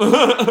Grantham.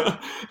 Yeah,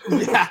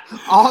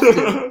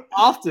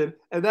 often,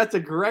 and that's a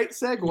great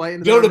segue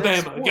into Go to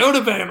Bama.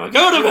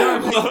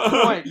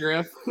 Point,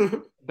 Griff.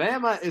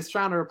 Bama is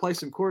trying to replace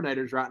some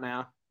coordinators right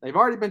now. They've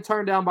already been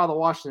turned down by the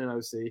Washington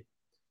OC.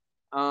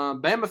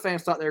 Bama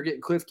fans thought they were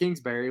getting Cliff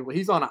Kingsbury. Well,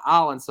 he's on an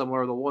island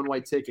somewhere with a one-way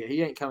ticket.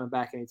 He ain't coming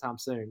back anytime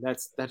soon.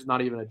 That's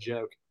not even a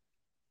joke.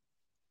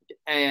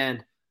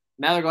 And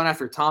now they're going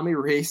after Tommy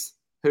Rees,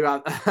 who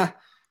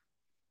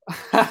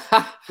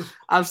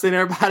I've seen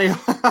everybody.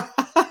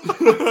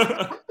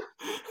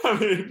 I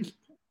mean,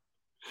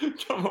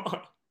 come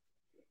on.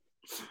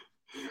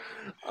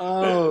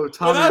 Oh,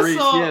 Tommy Rees,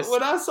 yes.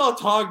 When I saw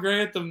Todd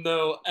Grantham,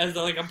 though, as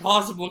like a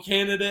possible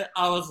candidate,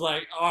 I was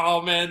like,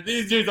 oh, man,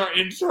 these dudes are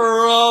in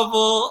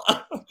trouble.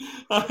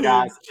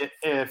 Guys,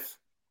 if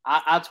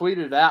I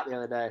tweeted it out the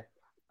other day,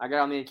 I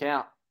got on the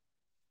account.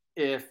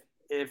 If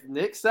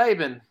Nick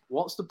Saban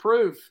wants to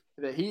prove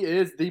that he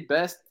is the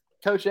best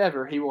coach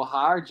ever, he will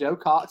hire Joe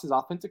Cox as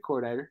offensive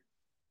coordinator,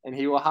 and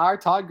he will hire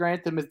Todd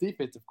Grantham as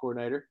defensive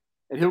coordinator,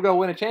 and he'll go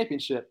win a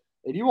championship.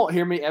 And you won't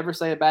hear me ever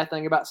say a bad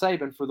thing about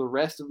Saban for the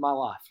rest of my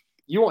life.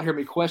 You won't hear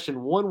me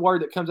question one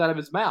word that comes out of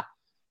his mouth.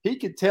 He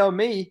could tell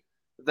me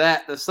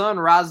that the sun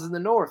rises in the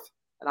north,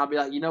 and I'll be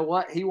like, you know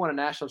what? He won a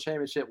national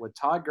championship with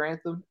Todd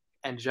Grantham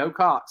and Joe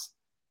Cox.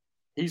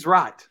 He's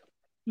right.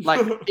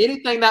 Like,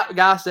 anything that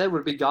guy said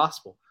would be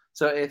gospel.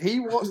 So if he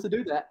wants to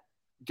do that,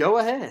 go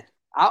ahead.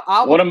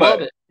 I would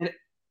love it.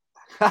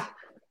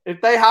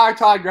 If they hire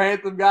Todd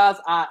Grantham, guys,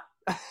 I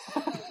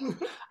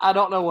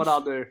don't know what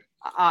I'll do.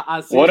 I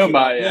see one of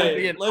my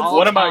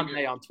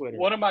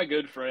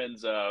good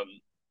friends,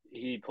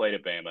 he played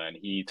at Bama, and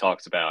he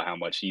talks about how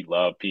much he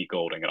loved Pete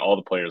Golding, and all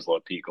the players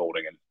loved Pete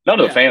Golding, and none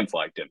of the fans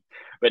liked him.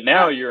 But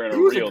now you're in he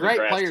was a great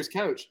players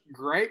coach,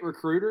 great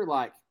recruiter.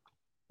 Like,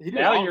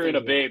 now you're in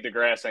a big the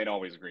grass ain't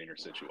always greener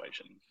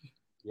situation.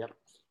 Yep.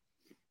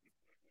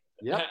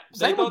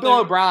 Same with Bill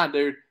O'Brien,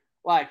 dude.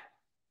 Like,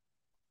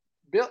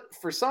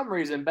 for some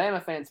reason,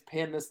 Bama fans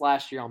pinned this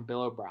last year on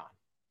Bill O'Brien.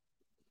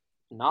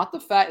 Not the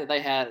fact that they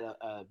had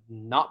a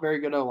not very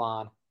good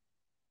O-line,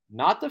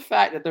 not the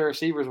fact that their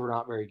receivers were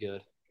not very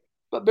good,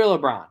 but Bill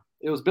O'Brien.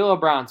 It was Bill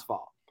O'Brien's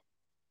fault.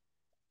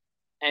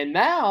 And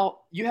now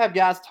you have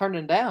guys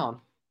turning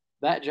down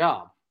that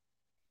job.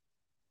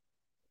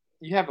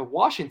 You have a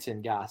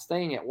Washington guy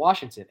staying at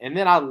Washington. And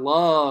then I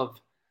love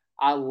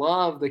I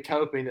love the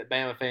coping that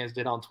Bama fans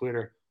did on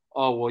Twitter.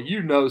 Oh, well,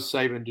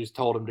 Saban just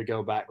told him to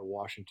go back to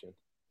Washington.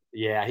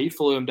 Yeah, he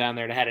flew him down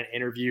there and had an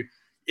interview.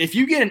 If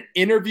you get an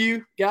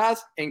interview,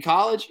 guys, in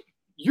college,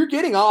 you're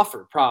getting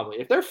offered probably.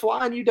 If they're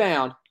flying you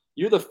down,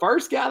 you're the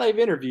first guy they've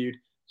interviewed,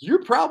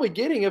 you're probably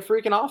getting a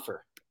freaking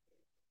offer.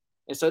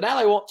 And so now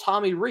they want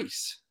Tommy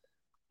Rees.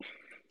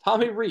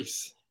 Tommy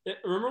Rees.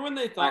 Remember when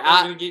they thought they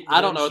were going to get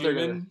I don't know what they're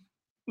going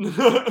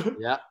to.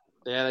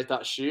 Yeah, they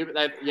thought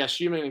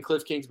Schumann and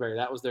Cliff Kingsbury.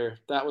 That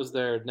was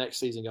their next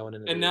season going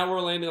into. And now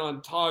we're landing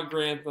on Todd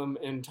Grantham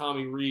and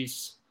Tommy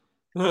Rees.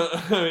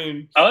 I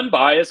mean,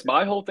 unbiased.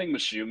 My whole thing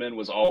with Schumann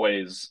was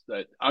always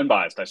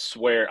unbiased. I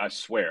swear,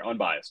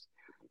 unbiased.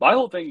 My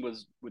whole thing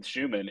was with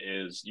Schumann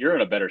is you're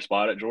in a better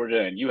spot at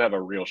Georgia, and you have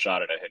a real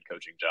shot at a head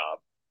coaching job.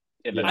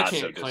 I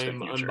can't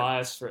claim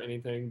unbiased for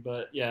anything,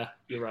 but yeah,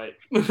 you're right.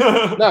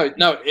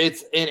 No,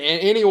 it's and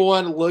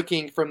anyone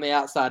looking from the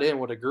outside in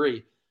would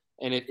agree.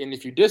 And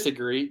if you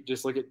disagree,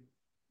 just look at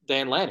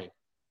Dan Lanning.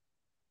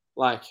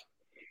 Like,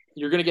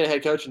 you're going to get a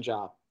head coaching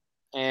job,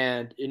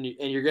 and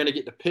you're going to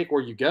get to pick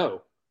where you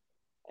go.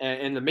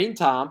 And in the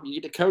meantime, you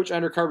get to coach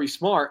under Kirby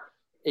Smart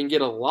and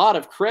get a lot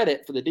of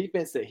credit for the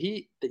defense that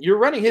you're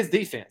running his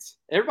defense.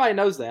 Everybody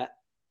knows that,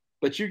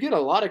 but you get a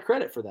lot of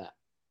credit for that.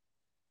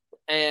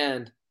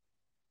 And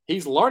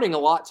he's learning a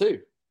lot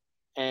too.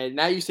 And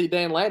now you see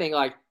Dan Lanning,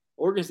 like,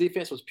 Oregon's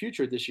defense was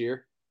putrid this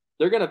year.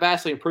 They're going to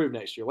vastly improve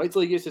next year. Wait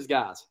till he gets his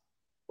guys.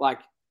 Like,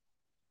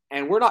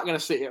 and we're not going to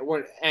see it.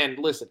 And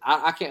listen,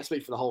 I can't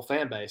speak for the whole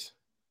fan base,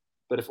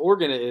 but if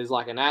Oregon is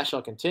like a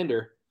national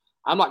contender,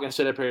 I'm not going to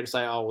sit up here and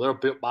say, oh, well, they're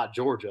built by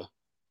Georgia.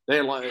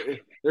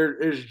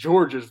 There's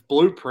Georgia's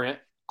blueprint.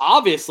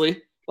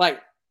 Obviously,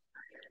 like,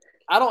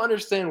 I don't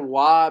understand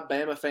why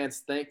Bama fans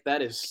think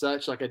that is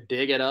such like a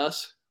dig at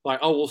us. Like,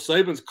 oh, well,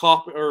 Kirby's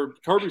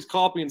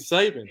copying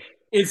Saban.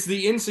 It's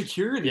the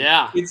insecurity.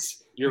 Yeah,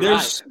 you're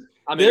right.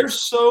 They're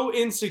so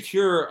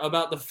insecure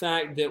about the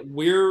fact that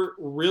we're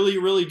really,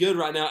 really good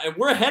right now, and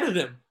we're ahead of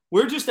them.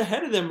 We're just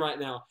ahead of them right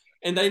now,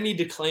 and they need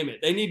to claim it.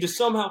 They need to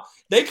somehow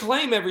 – they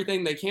claim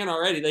everything they can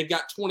already. They've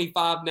got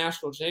 25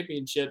 national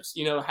championships.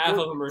 Half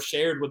of them are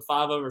shared with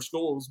 5 other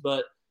schools,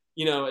 but,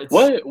 it's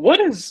 –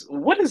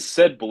 What is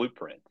said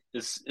blueprint?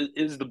 Is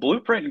the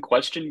blueprint in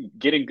question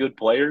getting good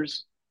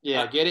players?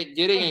 Yeah,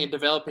 getting and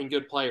developing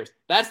good players.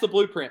 That's the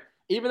blueprint.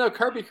 Even though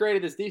Kirby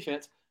created this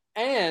defense,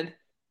 and,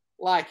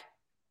 like –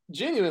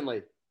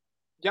 genuinely,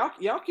 y'all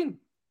can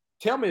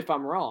tell me if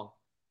I'm wrong.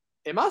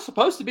 Am I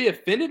supposed to be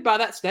offended by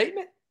that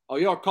statement? Oh,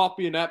 y'all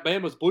copying that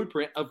Bama's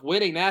blueprint of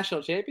winning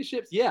national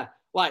championships? Yeah.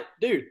 Like,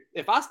 dude,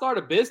 if I start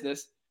a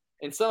business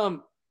and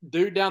some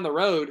dude down the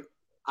road,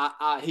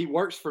 he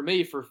works for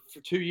me for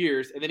 2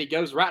 years, and then he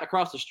goes right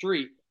across the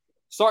street,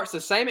 starts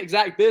the same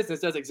exact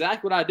business, does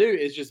exactly what I do,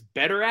 is just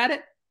better at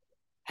it,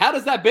 how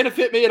does that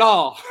benefit me at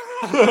all?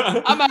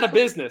 I'm out of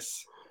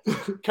business.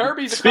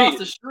 Kirby's across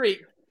the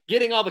street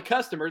getting all the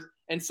customers,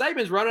 and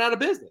Saban's running out of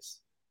business.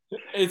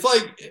 It's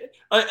like,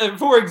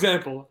 for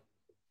example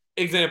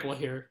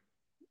here,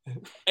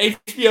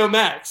 HBO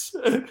Max.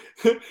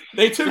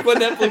 They took what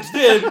Netflix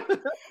did,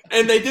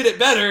 and they did it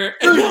better,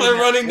 and now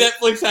they're running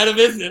Netflix out of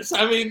business.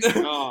 I mean,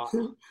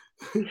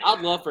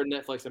 I'd love for a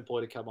Netflix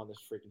employee to come on this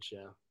freaking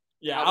show.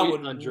 Yeah, I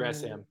would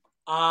undress him.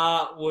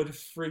 I would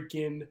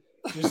freaking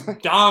just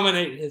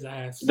dominate his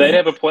ass. They'd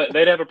have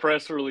a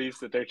press release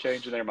that they're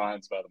changing their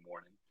minds by the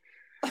morning.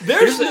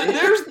 There's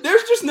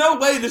just no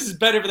way this is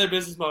better for their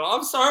business model.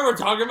 I'm sorry we're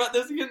talking about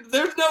this again.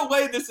 There's no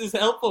way this is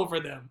helpful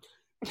for them.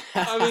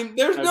 I mean,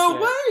 there's no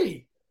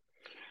way.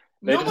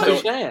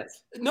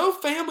 No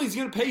family's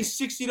going to pay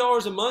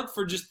 $60 a month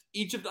for just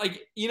each of,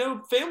 like,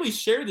 families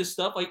share this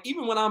stuff. Like,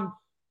 even when I'm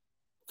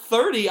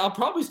 30, I'll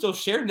probably still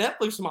share Netflix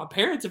with my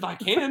parents if I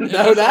can.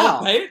 No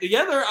doubt. Pay it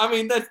together. I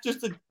mean, that's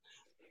just a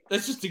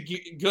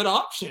good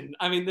option.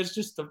 I mean, that's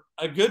just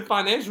a good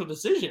financial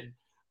decision.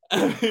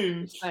 I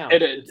mean,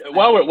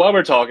 while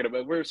we're talking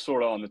about, we're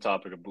sort of on the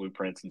topic of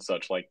blueprints and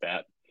such like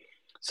that.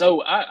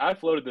 So I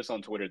floated this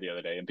on Twitter the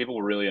other day, and people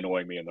were really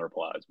annoying me in the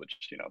replies, which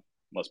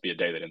must be a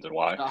day that ends in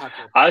Y.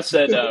 I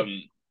said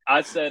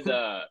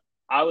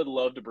I would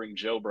love to bring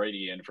Joe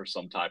Brady in for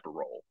some type of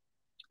role.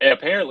 And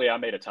apparently, I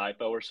made a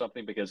typo or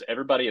something because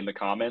everybody in the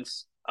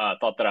comments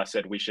thought that I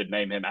said we should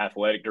name him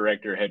athletic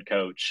director, head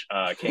coach,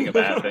 king of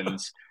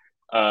Athens,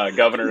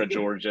 governor of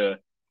Georgia.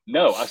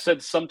 No, I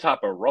said some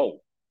type of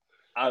role.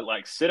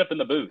 I sit up in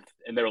the booth,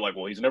 and they were like,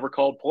 well, he's never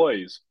called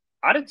plays.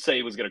 I didn't say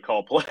he was going to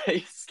call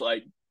plays.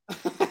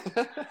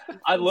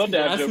 I'd love to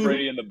have Joe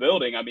Brady in the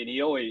building. I mean,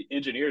 he only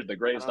engineered the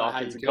greatest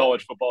offense in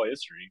college football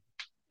history.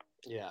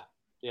 Yeah.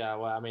 Yeah.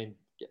 Well, I mean,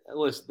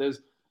 listen, there's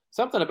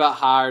something about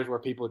hires where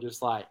people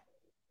just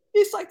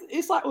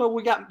it's like when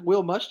we got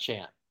Will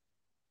Muschamp.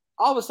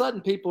 All of a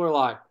sudden people are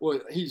like,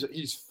 well,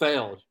 he's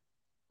failed.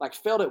 Like,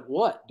 failed at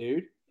what,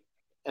 dude?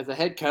 As a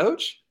head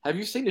coach? Have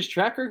you seen his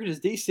track record as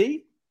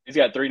DC? He's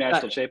got 3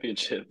 national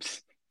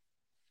championships.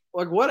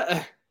 Like,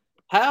 what?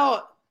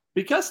 How?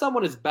 Because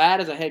someone is bad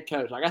as a head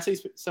coach. Like, I see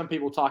some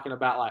people talking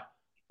about,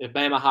 if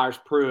Bama hires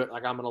Pruitt,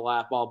 I'm going to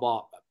laugh, blah,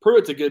 blah.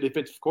 Pruitt's a good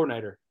defensive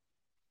coordinator.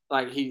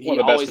 Like he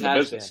always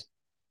has been.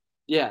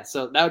 Yeah,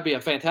 so that would be a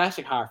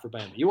fantastic hire for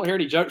Bama. You won't hear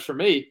any jokes from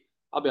me.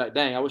 I'll be like,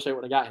 dang, I wish they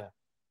wouldn't have got him.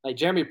 Like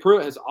Jeremy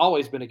Pruitt has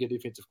always been a good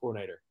defensive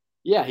coordinator.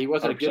 Yeah, he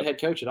wasn't 100%. A good head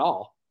coach at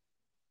all.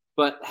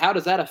 But how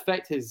does that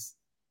affect his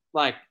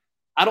like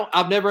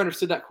I've never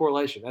understood that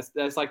correlation.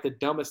 That's like the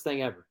dumbest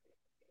thing ever.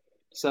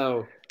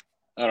 So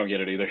I don't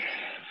get it either.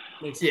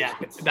 Yeah,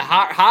 the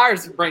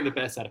hires bring the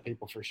best out of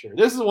people for sure.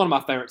 This is one of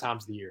my favorite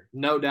times of the year,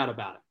 no doubt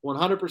about it.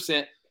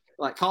 100%.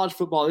 Like college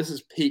football, this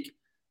is peak.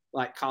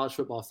 Like college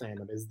football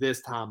fandom is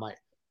this time, like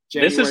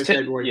January,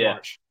 February,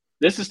 March.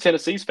 This is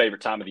Tennessee's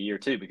favorite time of the year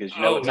too, because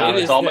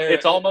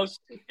it's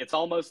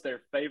almost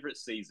their favorite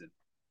season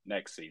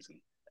next season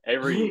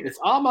every year. It's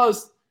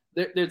almost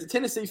there's a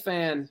Tennessee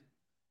fan.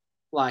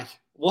 Like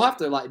we'll have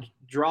to like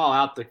draw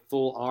out the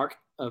full arc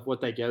of what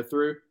they go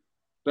through.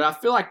 But I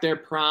feel like their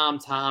prime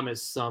time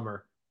is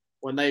summer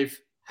when they've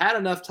had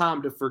enough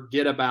time to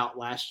forget about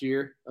last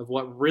year of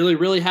what really,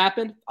 really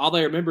happened. All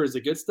they remember is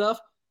the good stuff.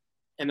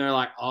 And they're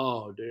like,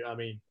 oh, dude, I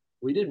mean,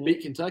 we did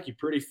beat Kentucky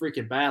pretty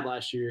freaking bad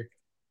last year.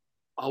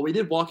 Oh, we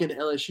did walk into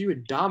LSU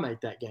and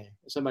dominate that game.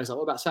 And somebody's like,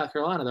 what about South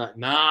Carolina? They're like,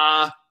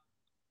 nah,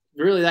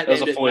 really that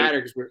game didn't matter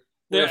because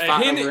we're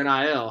fighting over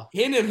NIL.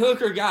 Hendon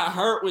Hooker got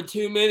hurt with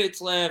 2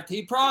 minutes left.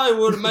 He probably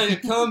would have made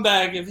a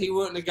comeback if he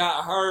wouldn't have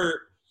got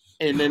hurt.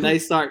 And then they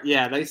start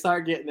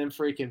getting them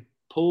freaking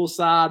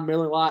poolside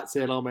Miller Lights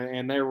at them,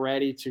 and they're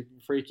ready to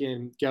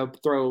freaking go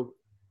throw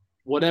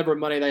whatever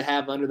money they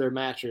have under their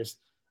mattress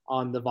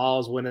on the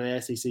Vols winning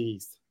the SEC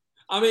East.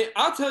 I mean,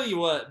 I'll tell you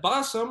what,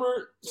 by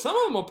summer, some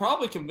of them will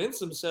probably convince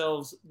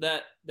themselves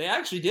that they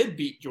actually did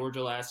beat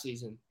Georgia last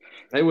season.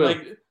 They will.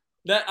 Like,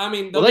 that, I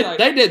mean,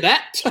 they did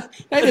that.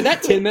 They did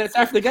that 10 minutes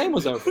after the game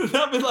was over.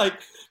 They'll be like,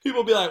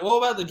 people will be like, well,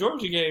 about the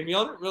Georgia game?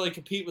 Y'all didn't really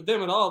compete with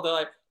them at all. They're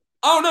like,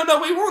 oh, no,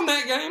 we won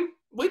that game.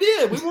 We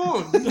did. We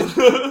won.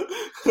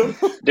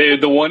 Dude,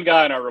 the one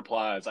guy in our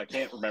replies, I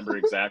can't remember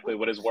exactly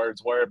what his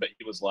words were, but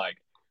he was like,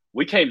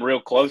 we came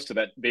real close to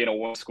that being a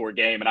one-score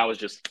game, and I was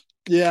just,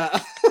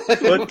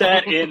 put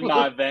that in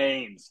my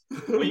veins.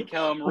 We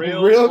come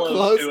real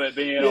close to it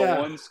being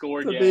a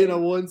one-score game. Being a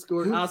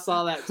one-score. I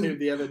saw that, too,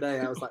 the other day.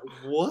 I was like,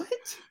 what?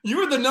 You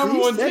were the number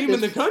one team in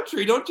the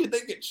country. Don't you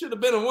think it should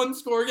have been a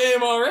one-score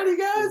game already,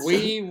 guys?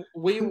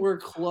 We were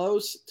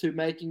close to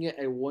making it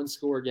a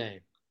one-score game.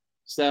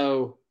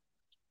 So –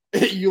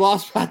 you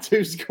lost by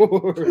 2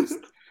 scores.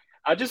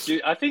 I do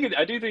think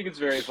it's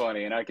very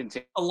funny, and I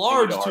continue a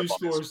large 2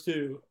 scores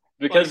too,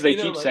 because they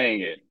keep saying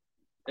it.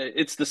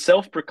 It's the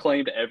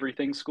self-proclaimed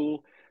everything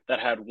school that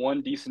had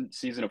one decent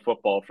season of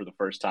football for the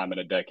first time in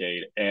a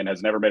decade and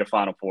has never made a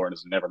Final Four and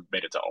has never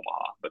made it to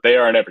Omaha. But they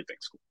are an everything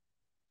school.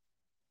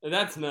 And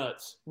that's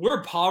nuts.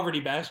 We're a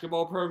poverty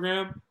basketball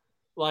program.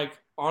 Like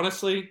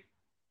honestly,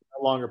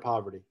 no longer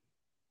poverty.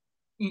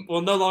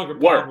 Well, no longer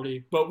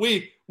poverty, but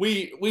we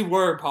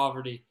were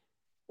poverty.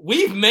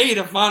 We've made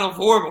a Final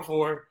Four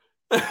before.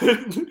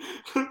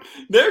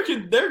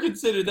 They're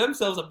considered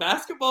themselves a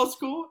basketball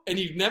school, and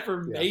you've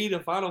never made a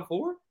Final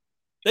Four.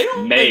 They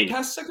don't make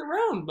past second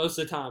round most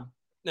of the time.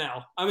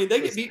 Now, I mean, they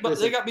got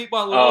beat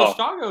by Loyola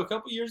Chicago a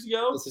couple years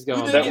ago. This is going.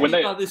 Who did they get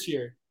beat by this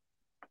year?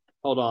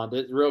 Hold on,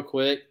 real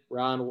quick.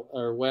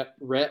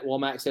 Rhett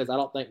Womack says, "I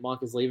don't think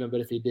Monk is leaving, but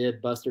if he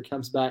did, Buster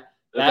comes back.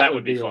 That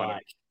would be funny.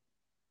 Like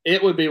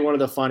it would be one of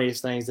the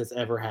funniest things that's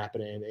ever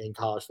happened in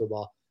college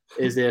football.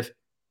 Is if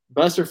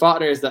Buster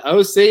Faulkner is the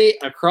OC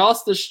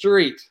across the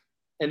street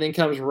and then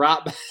comes right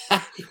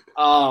back.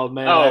 Oh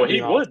man! Oh,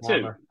 he would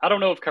too. I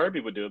don't know if Kirby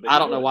would do it. I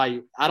don't know why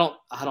you. I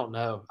don't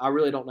know. I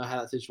really don't know how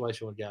that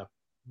situation would go.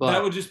 But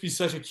that would just be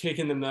such a kick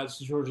in the nuts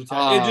to Georgia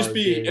Tech.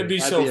 It'd be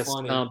so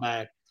funny.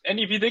 Scumbag. And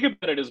if you think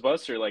about it as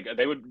Buster, like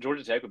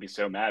Georgia Tech would be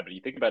so mad. But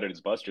you think about it as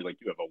Buster, like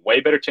you have a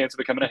way better chance of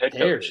becoming a head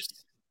coach.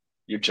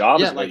 Your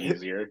job is way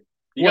easier.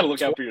 You got to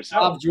look out for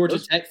yourself. Georgia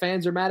Tech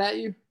fans are mad at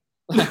you.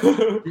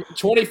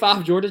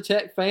 25 Georgia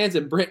Tech fans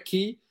and Brent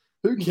Key.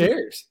 Who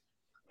cares?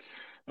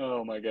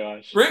 Oh my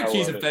gosh. Brent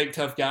Key's a fake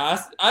tough guy.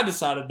 I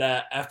decided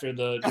that after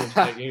the Georgia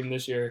Tech game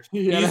this year.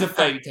 He's a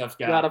fake tough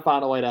guy. Got to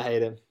find a way to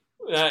hate him.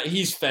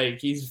 He's fake.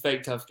 He's a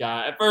fake tough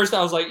guy. At first,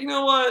 I was like, you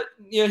know what?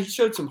 Yeah, he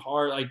showed some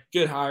heart, like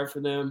good hire for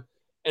them.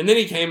 And then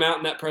he came out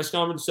in that press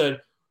conference and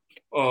said,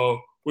 "Oh,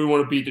 we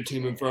want to beat the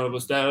team in front of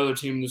us, that other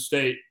team in the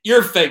state."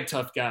 You're a fake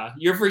tough guy.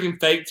 You're a freaking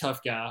fake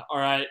tough guy. All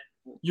right.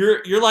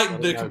 You're like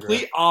the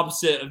complete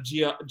opposite of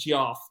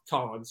Geoff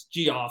Collins.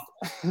 Geoff.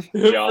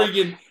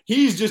 Freaking,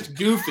 he's just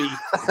goofy.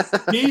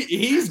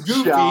 He's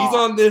goofy. Geoff. He's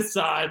on this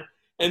side,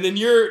 and then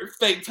you're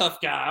fake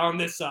tough guy on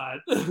this side.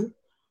 The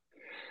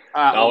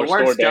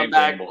word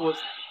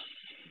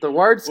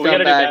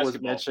scumbag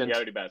was mentioned. We got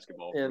to do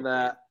basketball. In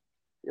that,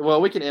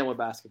 well, we can end with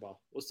basketball.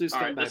 Let's do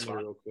scumbag meter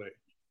real quick.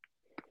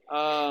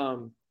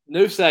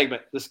 New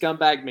segment: the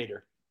scumbag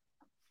meter.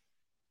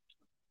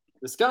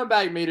 The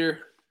scumbag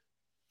meter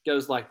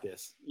goes like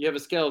this. You have a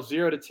scale of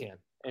 0 to 10,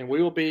 and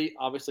we will be,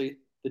 obviously,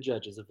 the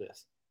judges of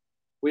this.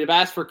 We have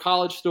asked for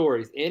college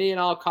stories, any and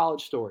all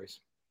college stories.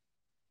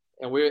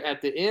 And we're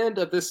at the end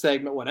of this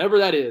segment, whenever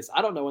that is.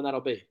 I don't know when that'll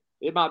be.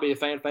 It might be a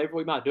fan favorite.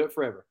 We might do it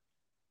forever.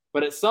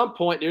 But at some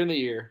point during the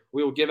year,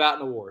 we will give out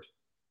an award.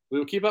 We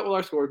will keep up with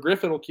our score.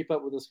 Griffin will keep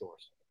up with the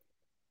scores.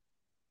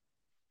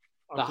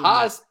 The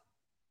highest,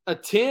 a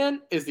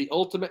 10 is the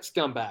ultimate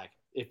scumbag.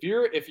 If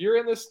you're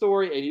in this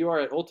story and you are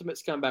an ultimate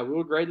scumbag, we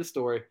will grade the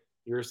story.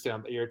 You're a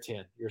 10. You're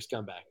a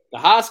scumbag. The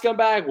highest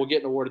scumbag will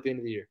get an award at the end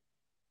of the year.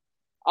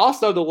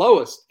 Also, the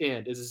lowest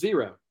end is a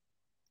 0.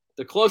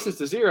 The closest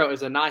to 0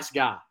 is a nice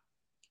guy.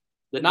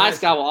 The nice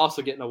guy will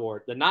also get an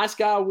award. The nice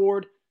guy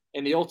award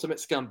and the ultimate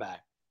scumbag.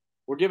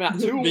 We're giving out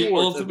 2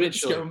 awards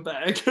eventually.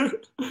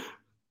 Scumbag.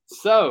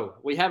 So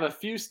we have a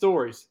few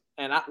stories,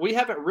 and we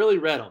haven't really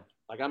read them.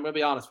 Like, I'm going to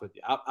be honest with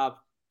you. I've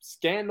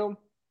scanned them.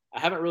 I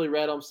haven't really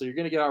read them, so you're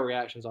going to get our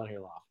reactions on here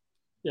live.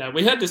 Yeah,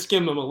 we had to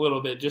skim them a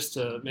little bit just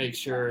to make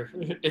sure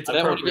it's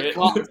appropriate.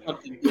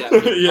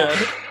 Yeah.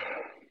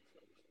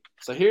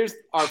 So here's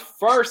our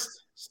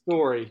first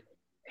story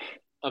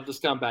of the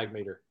scumbag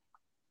meter.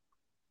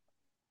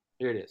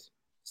 Here it is.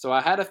 So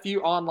I had a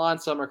few online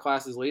summer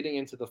classes leading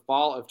into the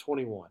fall of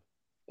 21.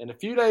 And a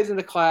few days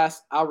into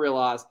class, I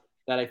realized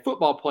that a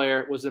football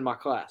player was in my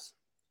class.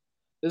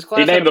 This class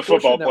he named the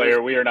football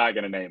player. We are not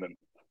going to name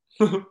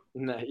him.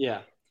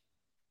 Yeah.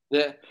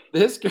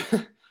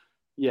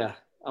 Yeah,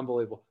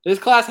 unbelievable. This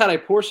class had a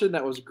portion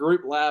that was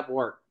group lab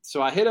work.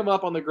 So I hit him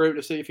up on the group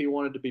to see if he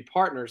wanted to be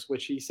partners,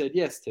 which he said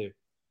yes to.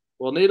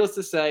 Well, needless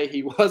to say,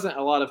 he wasn't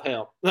a lot of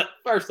help.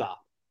 First off,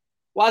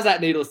 why is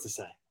that needless to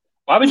say?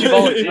 Why would you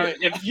volunteer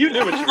if you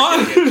knew what you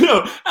were doing?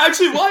 No,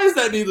 actually, why is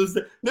that needless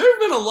to say? There have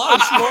been a lot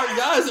of smart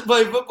guys that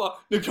play football.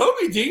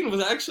 Nakobe Dean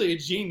was actually a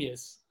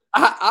genius.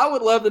 I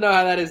would love to know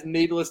how that is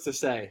needless to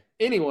say.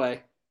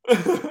 Anyway, he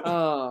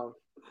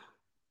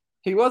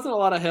wasn't a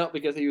lot of help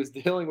because he was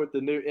dealing with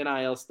the new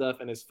NIL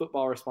stuff and his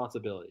football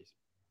responsibilities.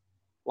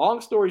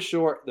 Long story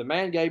short, the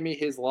man gave me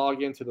his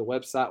login to the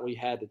website we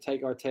had to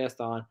take our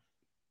test on,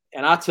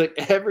 and I took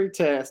every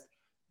test,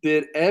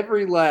 did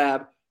every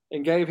lab,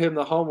 and gave him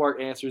the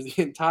homework answers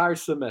the entire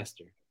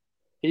semester.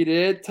 He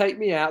did take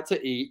me out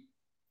to eat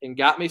and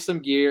got me some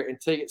gear and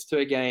tickets to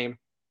a game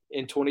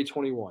in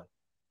 2021.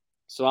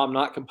 So I'm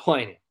not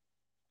complaining.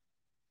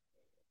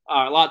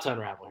 All right, a lot to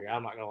unravel here.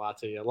 I'm not going to lie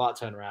to you. A lot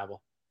to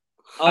unravel.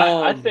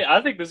 I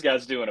think this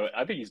guy's doing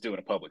he's doing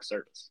a public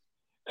service.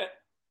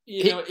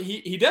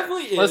 He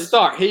definitely is. Let's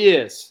start. He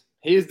is.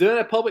 He's doing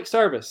a public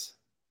service.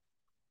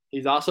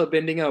 He's also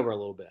bending over a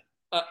little bit.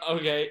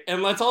 Okay,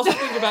 and let's also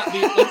think about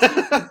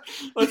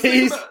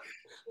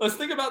let's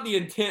think about the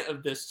intent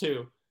of this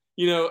too.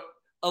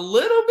 A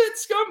little bit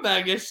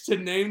scumbagish to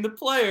name the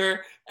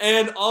player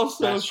and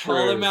also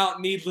call him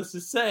out. Needless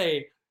to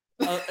say,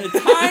 a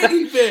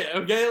tiny bit.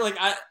 Okay, like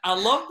I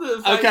love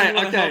the fact that you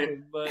want to help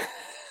him, but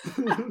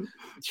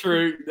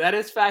true, that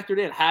is factored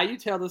in. How you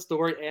tell the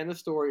story and the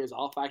story is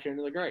all factored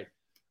into the grade.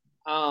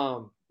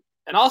 And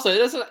also,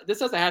 this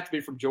doesn't have to be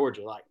from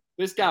Georgia. Like,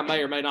 this guy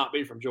may or may not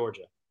be from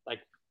Georgia.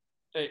 Like,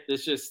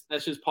 that's just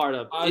part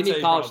of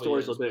any college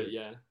stories will do.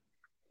 Yeah.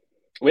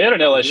 We had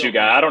an LSU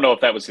guy. I don't know if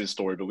that was his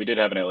story, but we did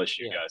have an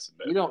LSU guy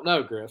submit. You don't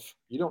know, Griff.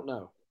 You don't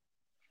know.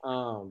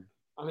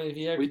 I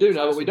mean, we do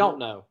know, but we don't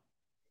know.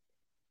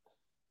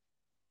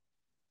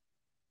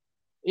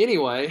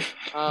 Anyway,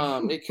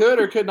 it could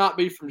or could not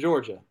be from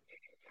Georgia,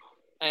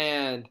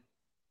 and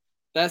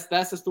that's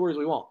the stories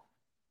we want.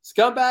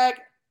 Scumbag.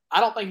 I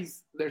don't think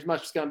there's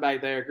much scumbag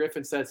there.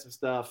 Griffin said some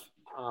stuff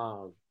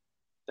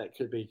that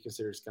could be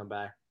considered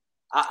scumbag.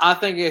 I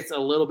think it's a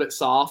little bit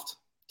soft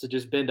to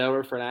just bend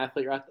over for an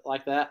athlete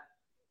like that.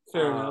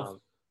 Fair enough.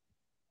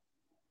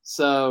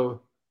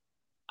 So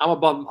I'm going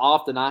to bump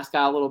off the nice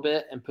guy a little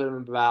bit and put him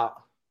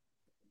about,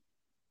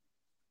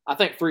 I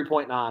think,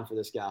 3.9 for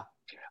this guy.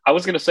 I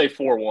was going to say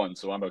 4.1,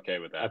 so I'm okay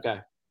with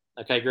that.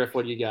 Okay, Griff,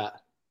 what do you got?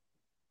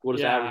 We'll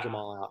just average them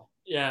all out.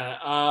 Yeah,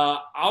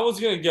 I was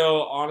going to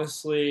go,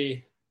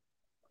 honestly,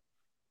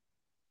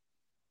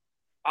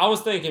 I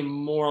was thinking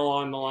more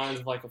along the lines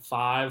of like a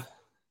 5.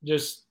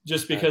 Just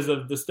because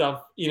of the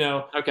stuff,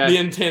 the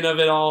intent of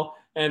it all,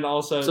 and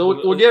also. So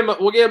we'll give him a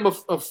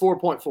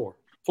 4.4.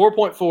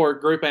 4.4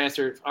 group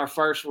answer. Our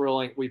first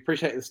ruling. We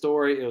appreciate the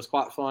story. It was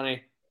quite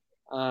funny.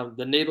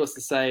 The needless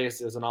to say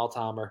is an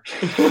all-timer.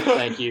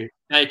 Thank you,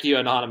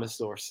 anonymous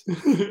source.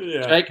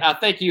 Yeah. Jake, I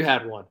think you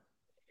had one.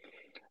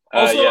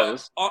 Also,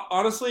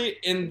 honestly,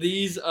 in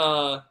these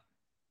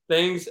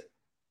things,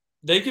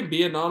 they can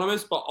be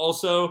anonymous, but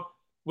also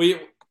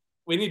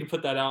we need to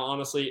put that out,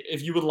 honestly.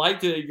 If you would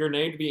like your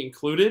name to be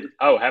included.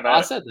 Oh, have I?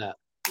 I said that.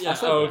 Yeah.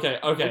 Okay.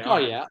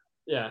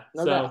 Yeah.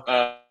 No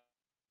doubt.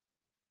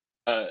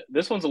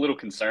 This one's a little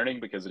concerning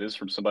because it is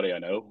from somebody I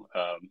know.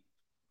 You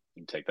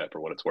can take that for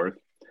what it's worth.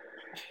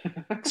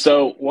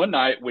 So one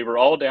night we were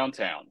all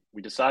downtown.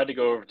 We decided to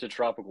go over to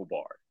Tropical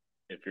Bar.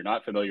 If you're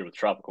not familiar with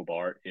Tropical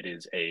Bar, it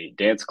is a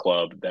dance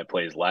club that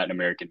plays Latin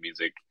American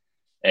music,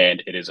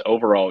 and it is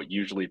overall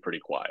usually pretty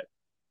quiet.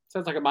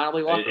 Sounds like a minor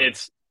league locker room.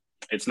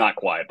 It's not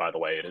quiet, by the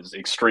way. It is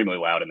extremely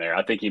loud in there.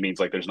 I think he means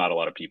like there's not a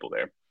lot of people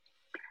there.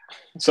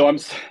 So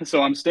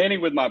I'm standing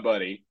with my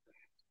buddy,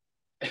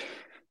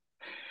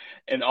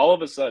 and all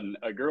of a sudden,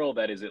 a girl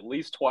that is at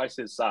least twice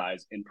his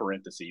size, in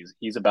parentheses,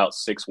 he's about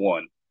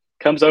 6'1",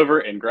 comes over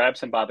and grabs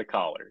him by the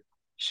collar.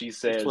 She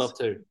says,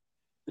 12-2.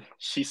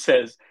 She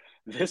says,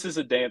 "This is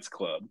a dance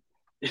club.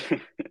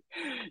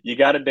 You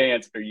got to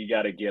dance or you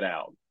got to get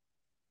out."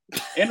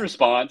 In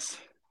response,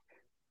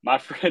 my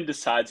friend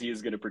decides he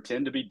is going to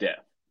pretend to be deaf.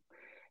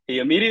 He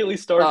immediately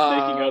starts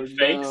making up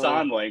fake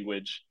sign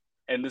language,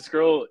 and this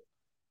girl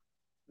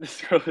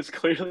is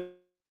clearly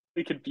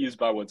confused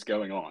by what's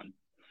going on.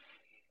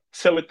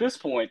 So at this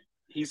point,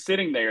 he's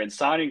sitting there and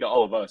signing to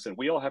all of us, and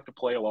we all have to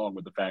play along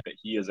with the fact that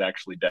he is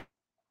actually deaf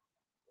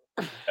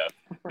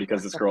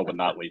because this girl would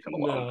not leave him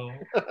alone.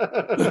 No.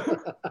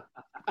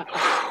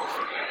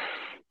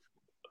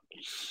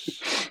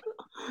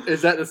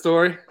 Is that the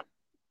story?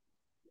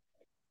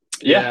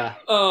 Yeah.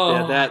 Oh.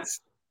 Yeah,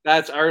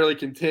 that's early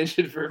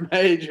contention for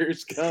major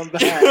Scumbag.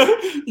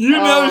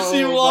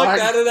 She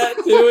walked out of that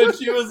too, and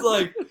she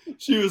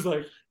was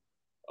like,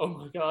 "Oh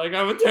my god, like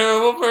I'm a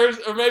terrible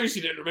person," or maybe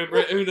she didn't remember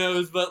it. Who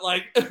knows? But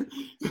like,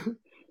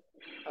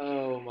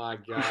 oh my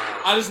god,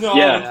 I just know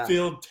I would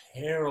feel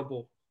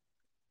terrible.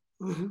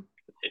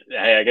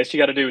 Hey, I guess you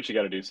got to do what you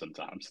got to do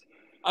sometimes.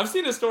 I've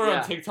seen a story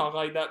on TikTok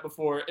like that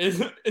before.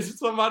 Is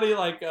somebody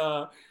like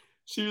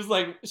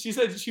she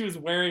said she was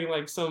wearing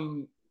like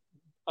some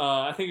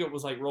I think it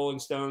was like Rolling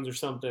Stones or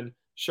something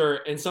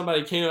shirt, and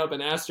somebody came up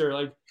and asked her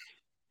like,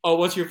 "Oh,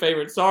 what's your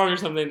favorite song?" or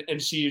something,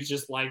 and she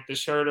just liked the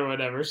shirt or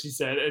whatever she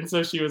said, and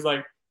so she was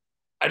like,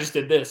 "I just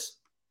did this."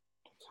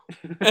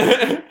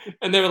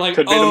 And they were like,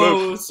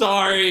 "Oh,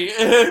 sorry."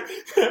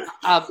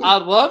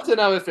 I'd love to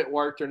know if it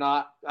worked or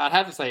not. I'd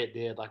have to say it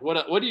did. Like,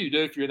 what do you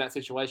do if you're in that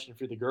situation? If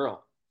you're the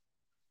girl,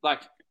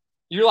 like,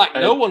 you're like,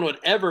 no one would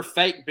ever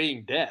fake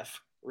being deaf,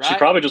 right? She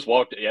probably just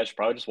walked. Yeah, she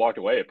probably just walked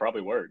away. It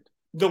probably worked.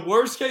 The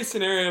worst case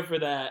scenario for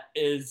that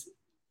is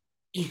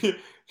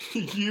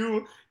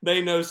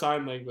they know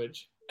sign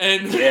language.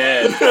 And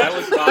yes, that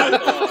was my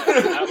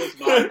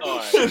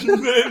thought.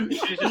 And then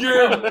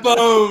you're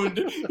boned.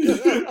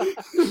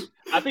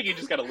 I think you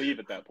just got to leave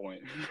at that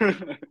point.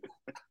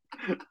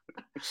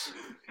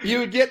 You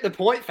would get the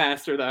point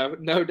faster, though,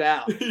 no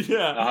doubt.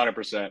 Yeah,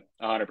 100%.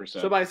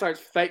 Somebody starts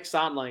fake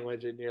sign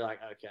language, and you're like,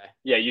 okay.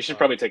 Yeah, you should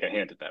probably take a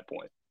hint at that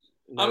point.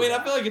 I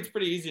feel like it's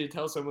pretty easy to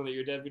tell someone that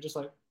you're deaf. You're just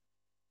like,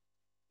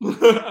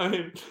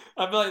 I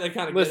feel like they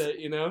kind of get it,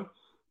 you know.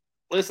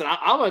 Listen,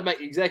 I'm gonna make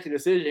the executive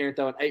decision here and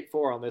throw an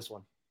 8-4 on this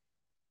one.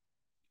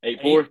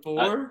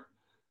 8-4.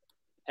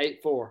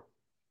 8-4.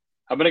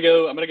 I'm gonna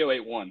go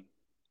 8-1.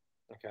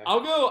 Okay.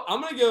 I'm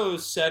gonna go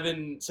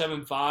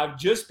 7-5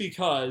 just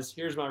because.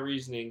 Here's my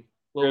reasoning.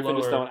 Griffin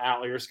just throwing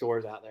outlier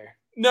scores out there.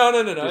 No.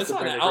 It's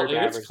not an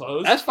outlier. It's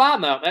close. That's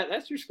fine though.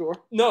 That's your score.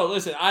 No,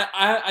 listen.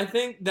 I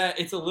think that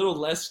it's a little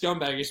less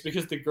scumbagish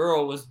because the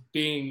girl was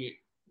being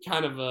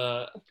kind of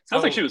a.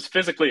 Sounds like she was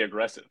physically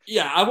aggressive.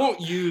 Yeah, I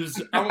won't use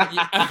a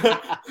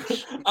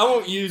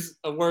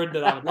word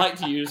that I would like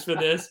to use for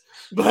this,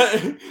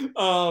 but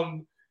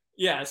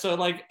yeah. So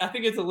like, I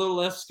think it's a little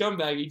less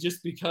scumbaggy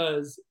just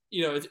because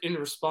it's in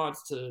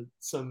response to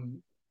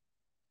some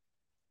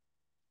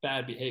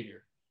bad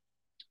behavior.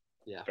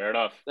 Yeah, fair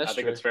enough. I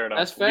think it's fair enough.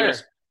 That's fair.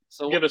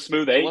 Give a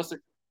smooth 8. What's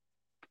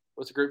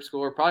the group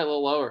score? Probably a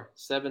little lower.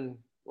 7-9.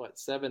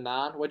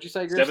 What'd you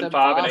say, Griff?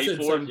 7-5 and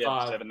 8-4.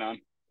 Yeah,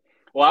 7-9.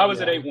 Well, I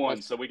was at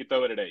 8-1, so we could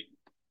throw it at 8.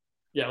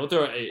 Yeah, we'll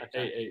throw it 8.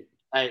 Okay.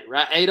 8.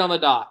 Right, 8 on the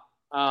dot.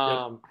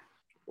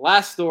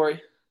 Last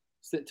story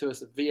sent to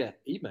us via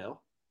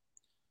email.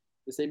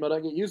 This email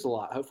doesn't get used a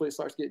lot. Hopefully, it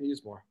starts getting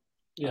used more.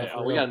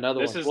 Yeah, we got another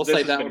one. We'll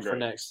save that one for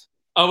next.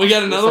 Oh, we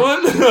got another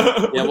one?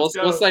 Yeah,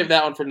 we'll save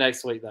that one for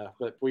next week, though.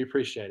 But we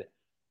appreciate it.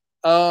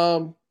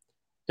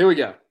 Here we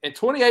go. In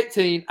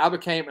 2018, I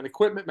became an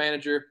equipment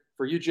manager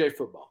for UGA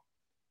football.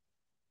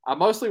 I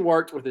mostly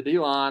worked with the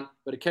D-line,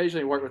 but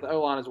occasionally worked with the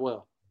O-line as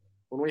well.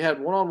 When we had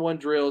one-on-one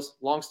drills,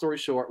 long story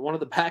short, one of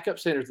the backup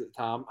centers at the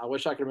time, I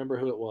wish I could remember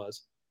who it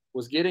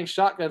was getting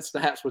shotgun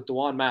snaps with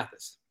DeJuan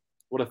Mathis.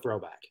 What a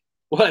throwback.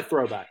 About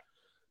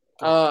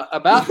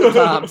the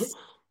time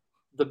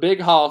the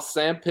big hoss,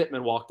 Sam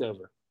Pittman, walked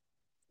over.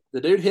 The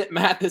dude hit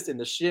Mathis in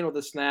the shin with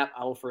a snap.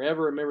 I will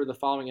forever remember the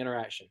following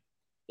interaction.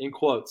 In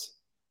quotes,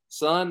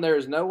 "Son, there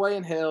is no way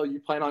in hell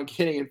you plan on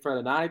getting in front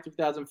of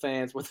 93,000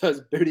 fans with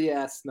those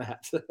booty-ass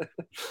snaps.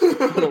 For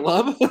the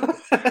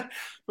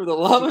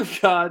love of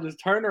God, just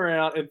turn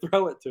around and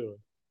throw it to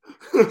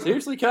him."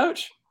 Seriously,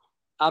 Coach?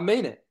 I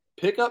mean it.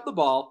 Pick up the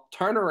ball,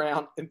 turn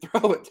around, and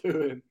throw it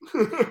to him.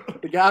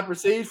 The guy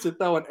proceeds to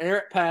throw an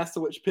errant pass,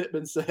 to which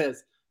Pittman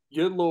says,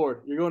 "Good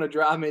Lord, you're going to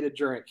drive me to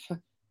drink.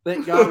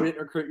 Thank God we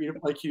didn't recruit you to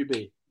play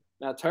QB.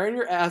 Now turn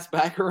your ass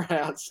back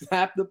around,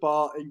 snap the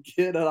ball, and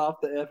get it off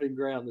the effing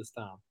ground this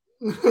time."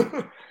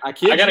 I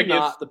kid you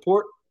not.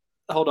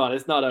 Hold on,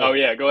 it's not over. Oh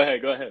yeah, go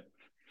ahead.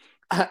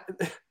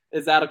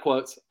 It's out of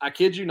quotes. I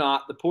kid you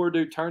not. The poor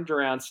dude turns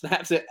around,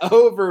 snaps it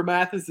over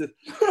Mathis's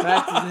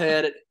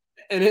head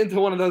and into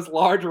one of those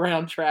large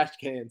round trash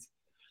cans.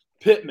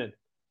 Pittman,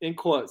 in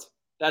quotes,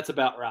 "That's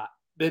about right."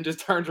 Then just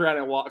turns around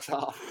and walks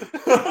off.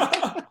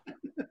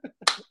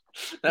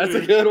 That's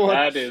a good one.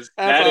 That is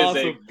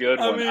awesome. a good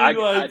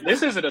one.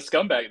 This isn't a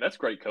scumbag. That's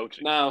great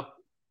coaching. No,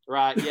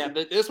 Right. Yeah.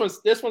 This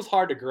one's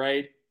hard to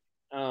grade.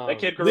 That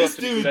kid grew up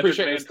to be such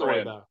a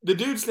story, though. The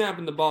dude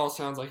snapping the ball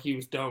sounds like he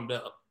was domed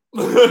up.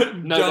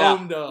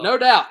 No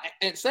doubt.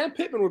 And Sam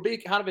Pittman would be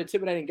kind of an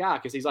intimidating guy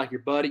because he's like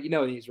your buddy,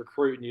 and he's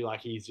recruiting you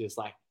like he's just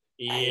like,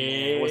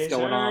 hey, man, what's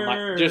going on?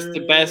 Like just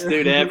the best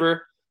dude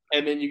ever.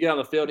 And then you get on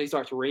the field and he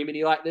starts reaming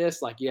you like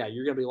this, like, yeah,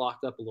 you're gonna be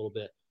locked up a little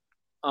bit.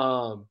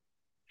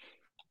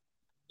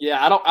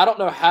 Yeah, I don't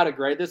know how to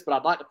grade this, but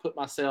I'd like to put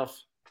myself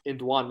in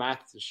Dwan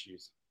Mathis'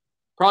 shoes.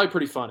 Probably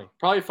pretty funny.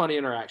 Probably a funny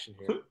interaction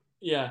here.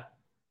 Yeah.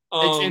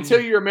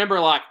 Until you remember,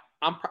 like,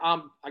 I'm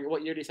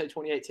what year did he say?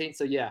 2018.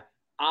 So yeah,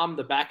 I'm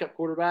the backup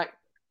quarterback,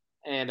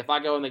 and if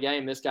I go in the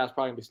game, this guy's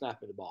probably gonna be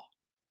snapping the ball.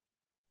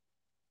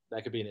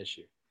 That could be an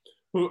issue.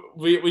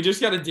 We just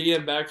got a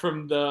DM back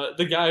from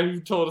the guy who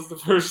told us the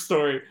first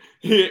story.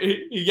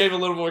 He gave a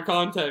little more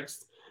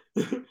context.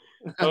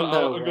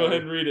 I'll go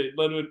ahead and read it.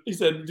 He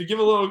said, to give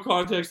a little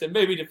context and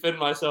maybe defend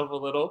myself a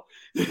little,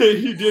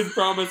 he did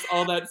promise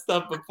all that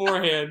stuff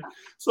beforehand,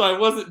 so I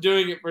wasn't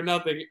doing it for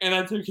nothing, and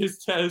I took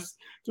his test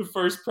to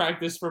first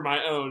practice for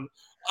my own.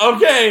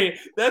 Okay,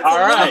 that's all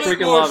right. I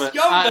freaking love it.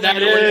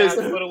 That is.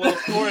 Put a little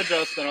score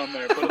adjustment on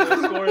there.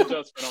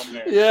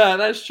 Yeah,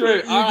 that's true.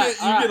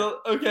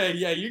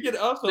 You get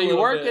up. So you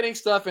weren't getting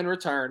stuff in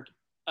return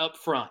up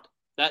front.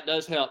 That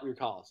does help your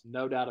cause,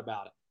 no doubt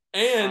about it.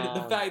 And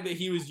the fact that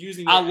he was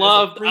using it I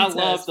love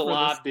the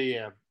live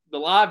DM. The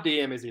live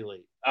DM is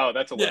elite. Oh,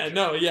 that's a legend.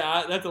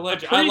 That's a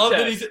legend. I love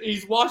that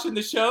he's watching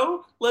the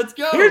show. Let's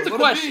go. Here's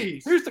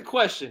the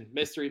question,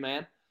 mystery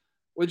man.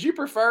 Would you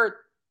prefer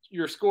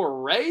your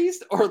score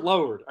raised or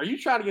lowered? Are you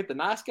trying to get the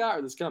nice guy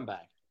or the scumbag?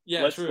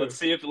 Yeah, true. Let's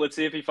see if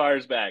he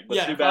fires back.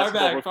 Let's do fire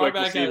basketball real quick.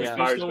 Back. See if he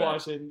fires back.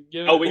 Watching.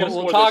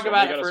 We'll talk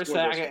about it for a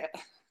second.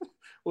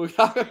 We'll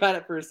talk about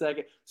it for a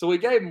second. So we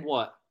gave him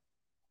what?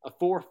 A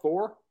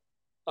 4-4?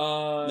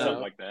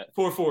 Something like that.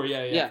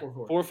 4-4, yeah.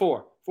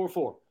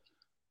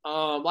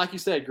 4-4. Like you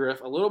said,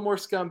 Griff, a little more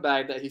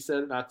scumbag that he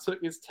said, and I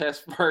took his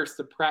test first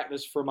to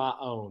practice for my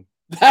own.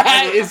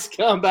 That is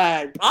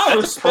scumbag. I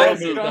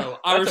respect it, though.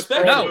 I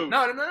respect it.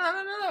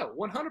 No.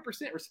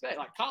 100% respect.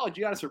 Like college,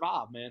 you got to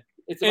survive, man.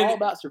 It's all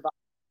about survival.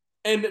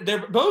 And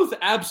they're both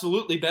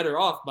absolutely better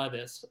off by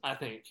this, I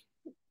think.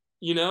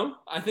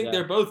 I think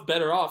they're both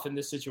better off in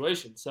this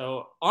situation.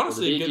 So,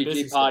 honestly, the good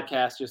business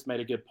podcast just made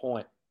a good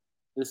point.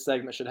 This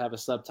segment should have a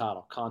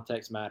subtitle.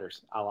 Context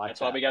matters. I like that.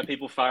 That's why we got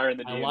people firing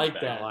the DM.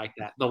 I like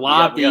that. The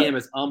live DM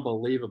is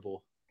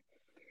unbelievable.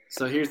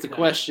 So here's the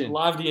question.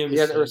 Live DM. He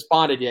hasn't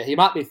responded yet. He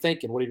might be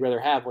thinking what he'd rather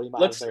have. What he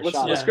might have a better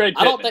shot. Let's grade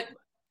Pittman. I don't think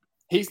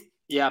he's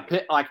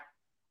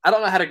I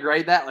don't know how to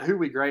grade that. Like, who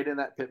we grade in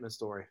that Pittman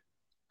story?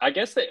 I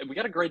guess that we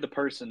got to grade the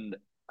person.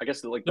 I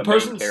guess the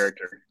main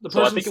character. The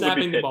person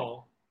snapping the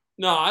ball.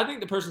 No, I think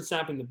the person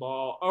snapping the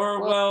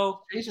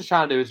ball. He's just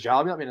trying to do his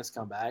job. You don't mean a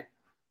scumbag.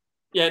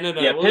 Yeah, no.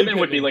 Yeah, Pittman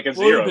would be like a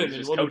 0.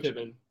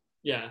 Pittman.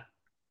 Yeah.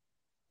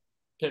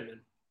 Pittman.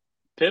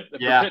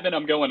 Pittman,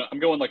 I'm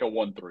going like a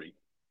 1-3.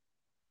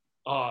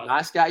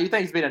 Nice guy. You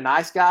think he's being a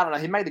nice guy? I don't know.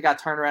 He made the guy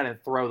turn around and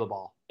throw the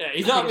ball. Yeah,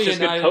 he's not being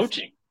good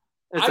coaching.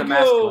 It's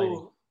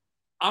emasculating.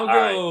 I'll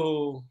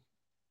go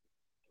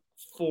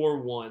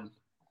 4-1.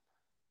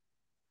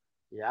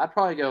 Yeah, I'd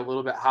probably go a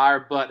little bit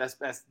higher, but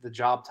that's the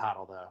job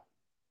title, though.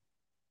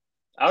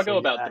 I'll go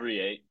about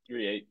 3-8.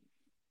 3-8.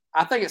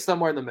 I think it's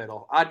somewhere in the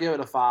middle. I'd give it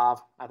a 5.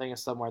 I think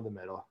it's somewhere in the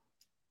middle.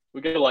 We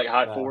go like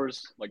high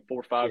 4s, like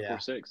 4.5,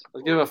 4.6. Let's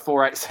give it a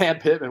 4.8. Sam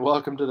Pittman,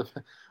 welcome to the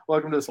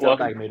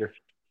scumbag meter.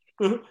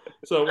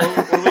 So what's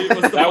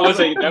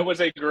the that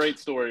was a great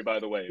story, by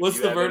the way. What's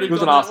the verdict? It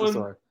was an awesome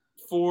story.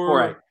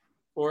 4.8.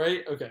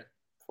 4.8. Okay.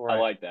 4.8. I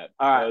like that.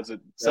 All right. That was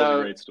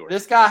a great story.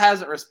 This guy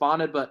hasn't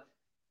responded, but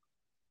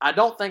I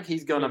don't think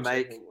he's going to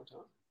make.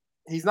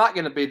 He's not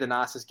going to be the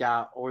nicest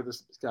guy or the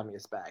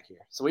scummiest back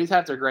here. So we just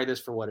have to grade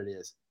this for what it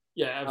is.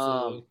 Yeah,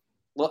 absolutely.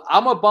 Look,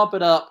 I'm going to bump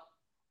it up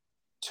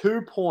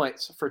 2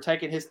 points for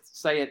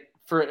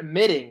for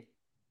admitting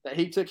that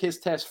he took his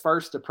test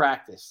first to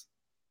practice.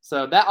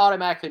 So that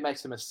automatically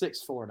makes him a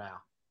 6-4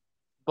 now.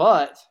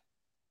 But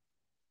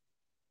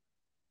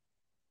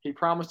he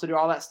promised to do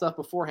all that stuff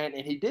beforehand,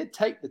 and he did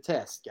take the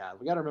test, guys.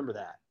 We got to remember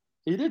that.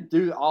 He did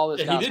do all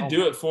this. Yeah, he did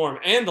do it for him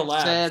and the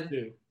lab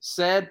too.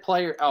 Said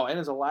player. Oh, and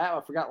there's a lab.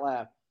 I forgot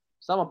lab.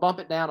 So I'm gonna bump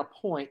it down a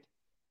point.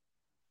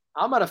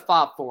 I'm at a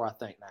 5-4, I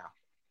think now.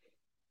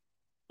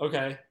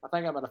 Okay. I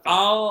think I'm at a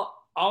 5.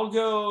 I'll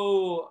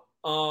go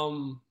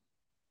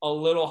a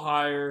little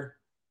higher.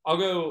 I'll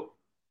go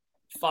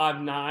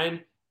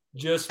 5.9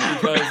 just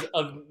because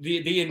of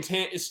the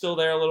intent is still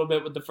there a little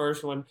bit with the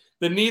first one.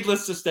 The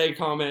needless to say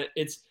comment.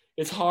 It's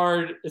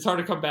hard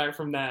to come back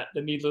from that.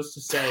 The needless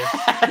to say.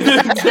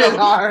 It's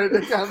hard to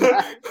come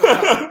back.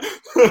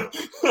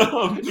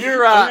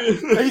 You're right.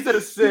 He said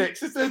a 6.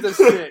 This is a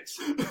 6.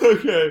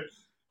 Okay.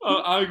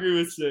 I agree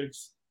with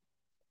 6.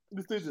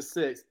 This dude's a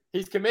 6.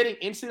 He's committing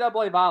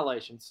NCAA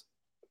violations.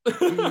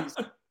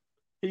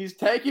 He's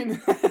taking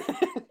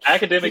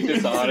academic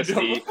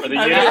dishonesty for the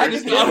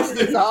academic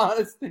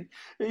dishonesty.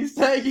 He's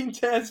taking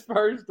tests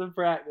first to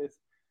practice.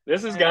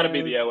 This has got to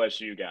be the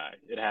LSU guy.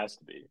 It has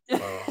to be.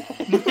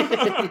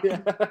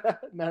 Yeah,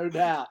 no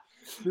doubt.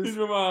 He's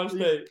from Ohio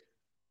State.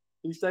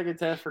 He's taking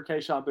tests for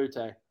Keishawn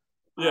Butte.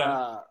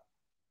 Yeah.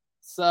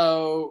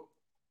 So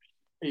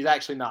he's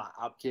actually not.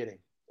 I'm kidding.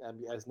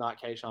 It's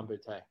not Keishawn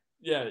Butte.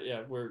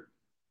 Yeah.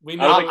 We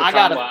know.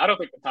 I don't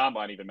think the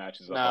timeline even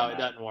matches up. No, it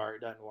doesn't work.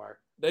 It doesn't work.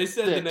 They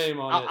said 6. The name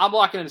on it. I'm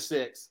locking in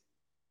 6.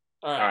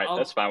 All right,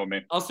 that's fine with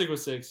me. I'll stick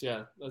with 6.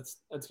 Yeah, that's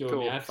good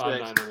cool. with me. I had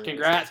 5-9.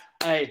 Congrats!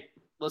 Hey,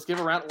 let's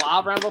give a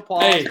live round of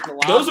applause. Hey,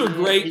 those are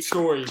great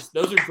stories.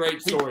 Those are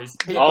great stories.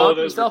 He all of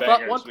those are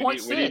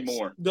bangers. We need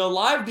more. The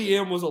live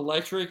DM was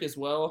electric as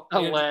well.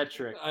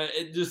 Electric.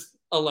 It just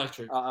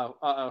electric.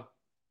 Uh-oh.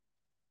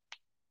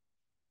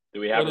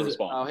 Do we have a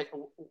response?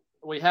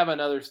 We have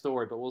another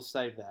story, but we'll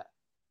save that.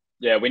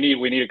 Yeah, we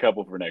need a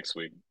couple for next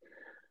week.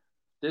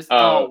 We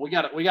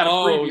got a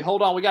preview.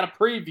 Hold on, we got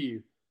a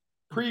preview.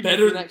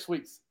 Preview for next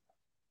week's.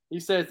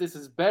 He says this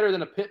is better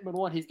than a Pittman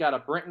one. He's got a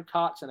Brenton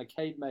Cox and a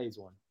Cade Mays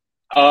one.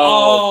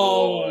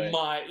 Oh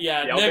my!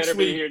 Yeah, y'all next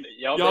week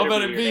y'all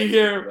better be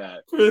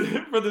here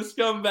for the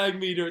Scumbag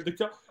meter.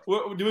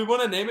 Do we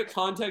want to name it?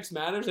 Context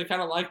matters. I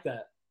kind of like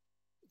that.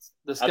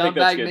 The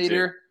Scumbag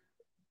meter.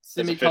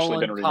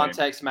 Semicolon.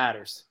 Context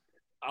matters.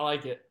 I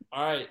like it.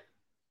 All right.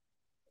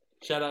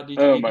 Shout out DJ.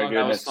 Oh my goodness,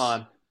 that was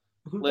fun.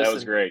 Listen, that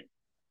was great.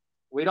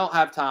 We don't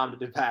have time to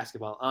do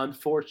basketball,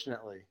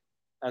 unfortunately.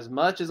 As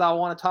much as I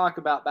want to talk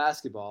about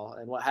basketball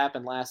and what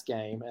happened last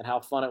game and how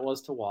fun it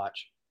was to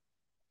watch.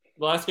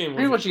 The last game.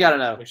 Here's what you got to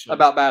know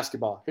about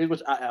basketball. Here's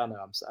what I don't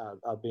know.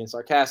 I'm being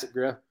sarcastic,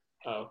 Griff.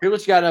 Oh. Here's what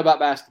you got to know about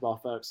basketball,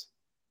 folks.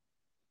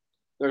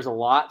 There's a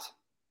lot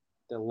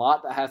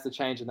that has to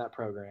change in that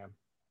program.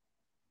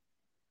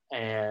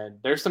 And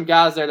there's some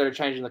guys there that are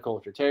changing the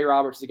culture. Terry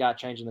Roberts is the guy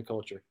changing the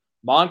culture.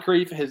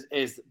 Moncrief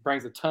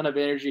brings a ton of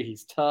energy.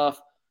 He's tough.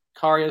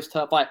 Cario's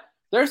tough. Like,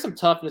 there's some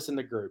toughness in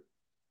the group.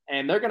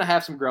 And they're going to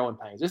have some growing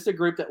pains. This is a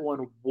group that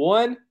won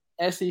one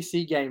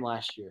SEC game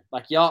last year.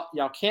 Like,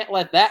 y'all can't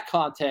let that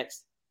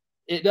context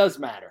 – it does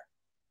matter.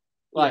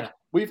 Like,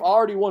 We've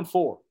already won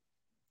 4,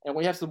 and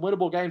we have some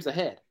winnable games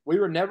ahead. We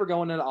were never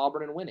going into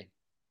Auburn and winning.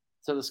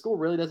 So the school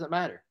really doesn't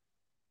matter.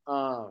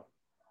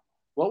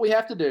 What we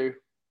have to do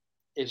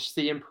is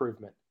see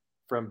improvement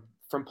from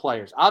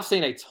players. I've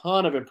seen a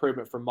ton of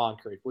improvement from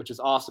Moncrief, which is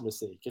awesome to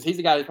see because he's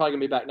the guy who's probably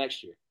going to be back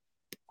next year.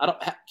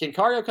 Can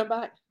Cario come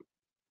back?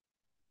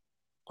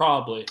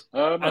 Probably.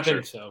 I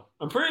think so.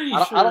 I'm pretty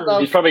sure. I don't know.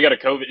 He's probably got a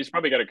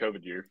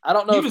COVID year. I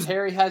don't know if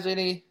Terry has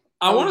any.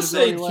 I want to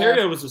say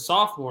Terry was a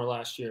sophomore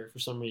last year for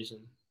some reason.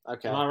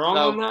 Okay. Am I wrong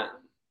on that?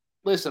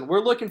 Listen,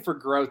 we're looking for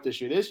growth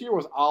this year. This year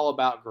was all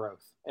about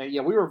growth. And,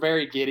 we were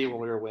very giddy when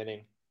we were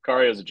winning.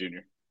 Cario's a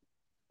junior.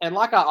 And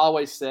like I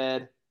always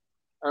said,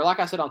 or like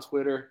I said on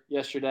Twitter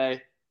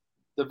yesterday,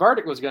 the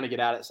verdict was going to get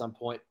out at some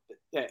point.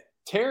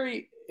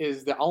 Terry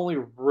is the only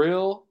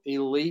real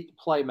elite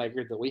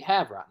playmaker that we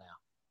have right now.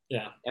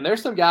 Yeah. And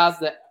there's some guys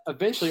that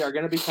eventually are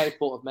going to be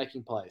capable of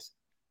making plays.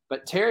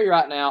 But Terry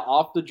right now,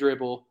 off the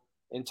dribble,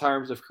 in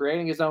terms of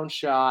creating his own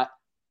shot,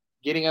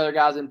 getting other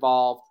guys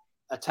involved,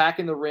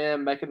 attacking the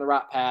rim, making the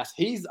right pass,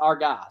 he's our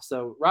guy.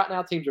 So right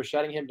now teams are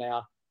shutting him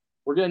down.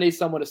 We're going to need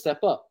someone to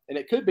step up. And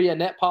it could be a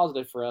net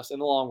positive for us in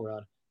the long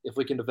run if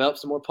we can develop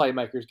some more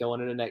playmakers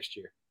going into next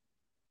year.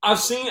 I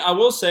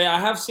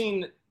have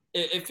seen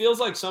it feels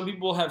like some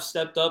people have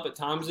stepped up at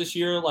times this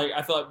year. Like,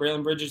 I feel like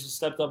Braylon Bridges has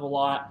stepped up a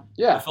lot.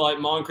 Yeah. I feel like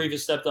Moncrief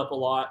has stepped up a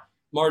lot.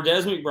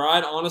 Mardez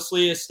McBride,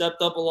 honestly, has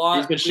stepped up a lot.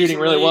 He's been shooting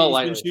really well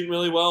lately. He's been shooting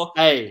really well.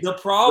 Hey, the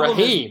problem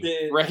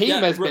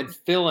Raheem has been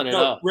filling it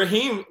up.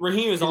 Raheem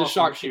is awesome. A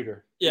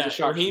sharpshooter.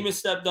 Raheem has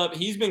stepped up.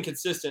 He's been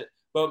consistent.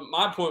 But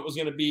my point was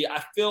going to be,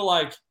 I feel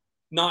like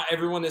not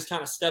everyone has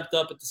kind of stepped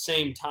up at the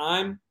same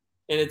time,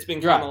 and it's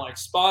been kind of like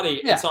spotty.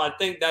 Yeah. And so I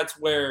think that's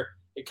where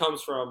it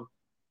comes from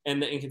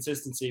and the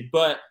inconsistency.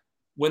 But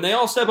when they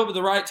all step up at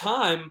the right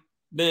time,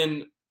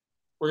 then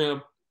we're going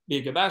to be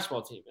a good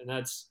basketball team, and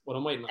that's what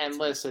I'm waiting on. And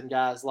listen,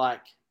 guys,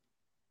 like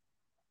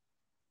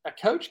a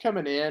coach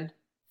coming in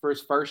for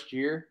his first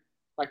year,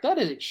 like that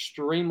is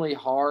extremely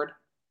hard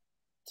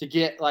to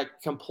get,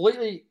 like,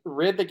 completely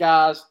rid the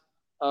guys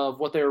of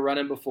what they were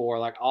running before,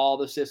 like all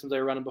the systems they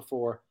were running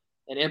before,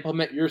 and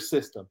implement your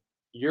system,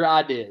 your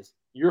ideas,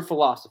 your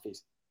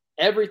philosophies,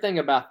 everything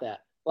about that.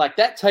 Like,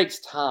 that takes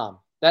time.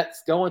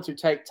 That's going to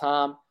take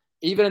time,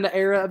 even in the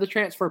era of the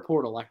transfer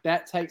portal. Like,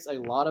 that takes a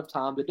lot of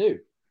time to do.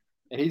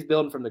 And he's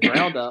building from the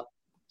ground up.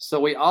 So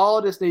we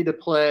all just need to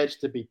pledge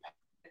to be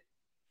patient.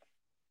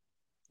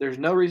 There's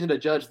no reason to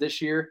judge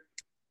this year.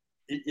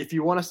 If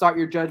you want to start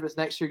your judgments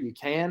next year, you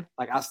can.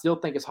 Like, I still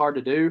think it's hard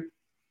to do.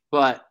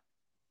 But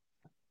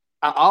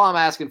all I'm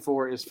asking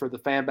for is for the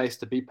fan base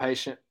to be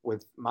patient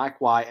with Mike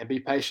White and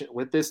be patient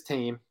with this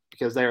team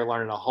because they are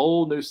learning a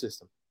whole new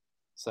system.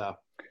 So,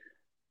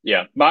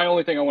 yeah, my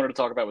only thing I wanted to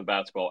talk about with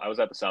basketball, I was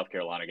at the South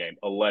Carolina game.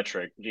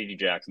 Electric. Gigi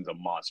Jackson's a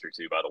monster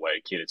too, by the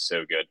way. Kid is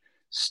so good.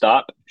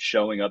 Stop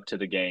showing up to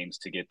the games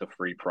to get the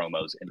free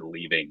promos and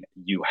leaving.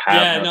 You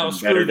have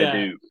nothing better to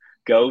do.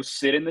 Go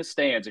sit in the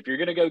stands. If you're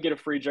going to go get a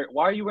free jersey,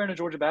 why are you wearing a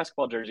Georgia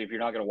basketball jersey if you're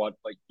not going to watch?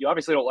 Like, you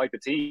obviously don't like the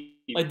team.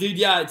 Like, dude,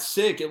 yeah, it's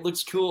sick. It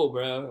looks cool,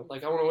 bro.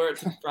 Like, I want to wear it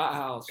to the frat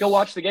house. Go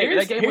watch the game.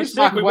 That game was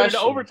sick. We went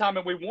into overtime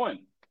and we won.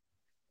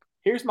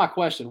 Here's my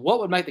question. What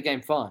would make the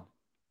game fun?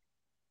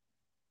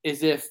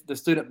 Is if the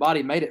student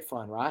body made it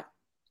fun, right?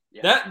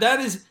 Yeah. That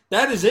is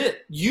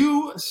it.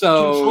 You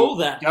control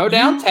that. Go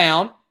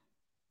downtown,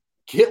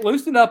 get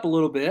loosened up a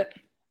little bit,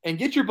 and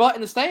get your butt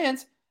in the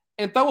stands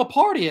and throw a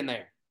party in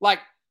there. Like,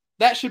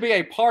 that should be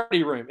a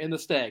party room in the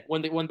Steg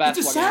when basketball. It's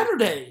a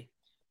Saturday.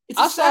 It's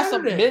a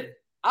Saturday.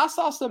 I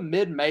saw some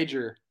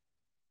mid-major.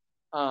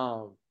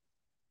 I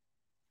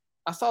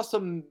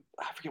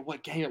forget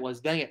what game it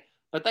was. Dang it!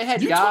 But they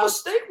had Utah guys.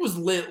 State was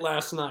lit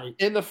last night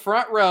In the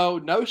front row,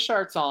 no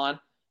shirts on,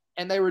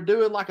 and they were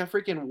doing like a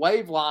freaking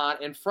wave line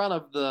in front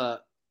of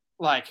the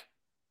like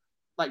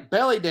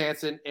belly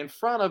dancing in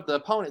front of the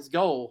opponent's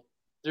goal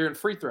during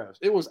free throws.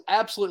 It was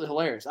absolutely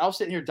hilarious. I was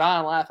sitting here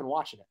dying laughing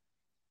watching it.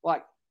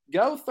 Like,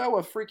 go throw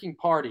a freaking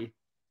party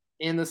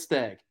in the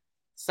Steg.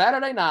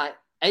 Saturday night,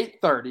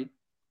 8:30,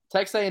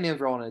 Texas A&M's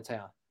rolling into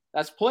town.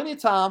 That's plenty of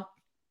time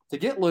to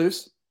get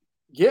loose,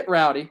 get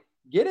rowdy,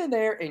 get in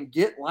there, and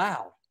get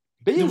loud.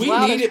 We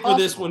need it for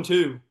this one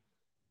too.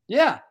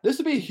 Yeah, this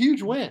would be a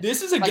huge win.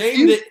 This is a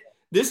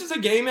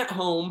game at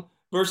home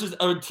versus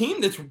a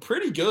team that's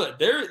pretty good.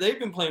 They've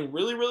been playing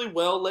really, really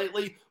well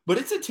lately, but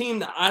it's a team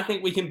that I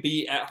think we can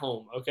beat at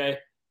home. Okay,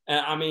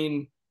 I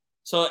mean,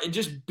 so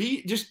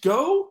just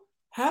go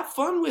have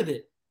fun with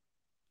it.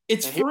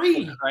 It's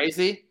free.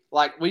 Crazy.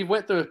 Like, we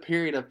went through a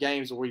period of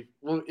games where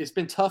it's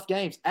been tough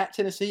games at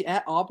Tennessee,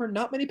 at Auburn.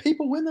 Not many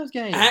people win those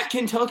games. At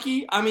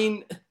Kentucky, I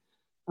mean,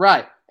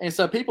 right. And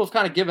so people have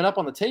kind of given up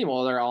on the team.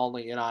 Well,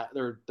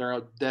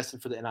 they're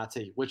destined for the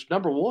NIT. Which,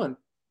 number one,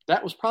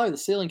 that was probably the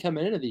ceiling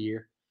coming into the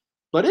year.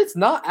 But it's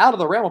not out of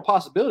the realm of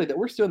possibility that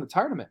we're still in the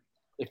tournament.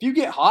 If you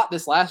get hot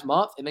this last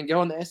month and then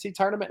go in the SC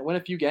tournament and win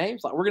a few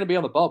games, like, we're going to be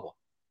on the bubble.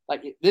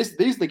 Like, these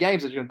are the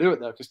games that are going to do it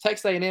though, because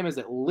Texas A&M is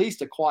at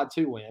least a quad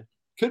 2 win,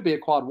 could be a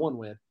quad 1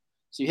 win.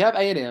 So you have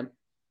A&M,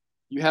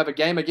 you have a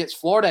game against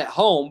Florida at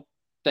home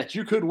that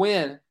you could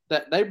win,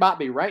 that they might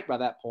be ranked by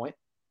that point.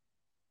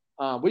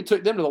 We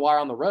took them to the wire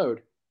on the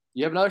road.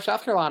 You have another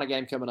South Carolina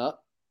game coming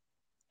up.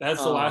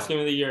 That's the last game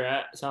of the year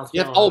at South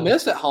Carolina. You have Ole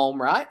Miss at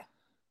home, right?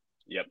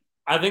 Yep.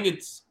 I think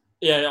it's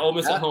Ole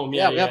Miss at home.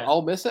 Yeah, we have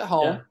Ole Miss at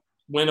home.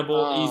 Yeah.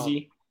 Winnable,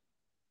 easy.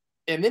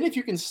 And then if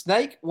you can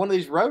snake one of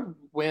these road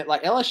wins,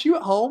 like LSU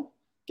at home,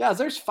 guys,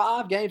 there's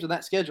 5 games on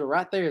that schedule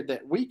right there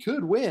that we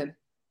could win.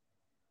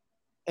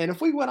 And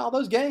if we win all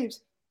those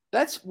games,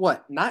 that's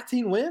what,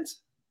 19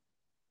 wins?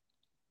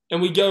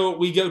 And we go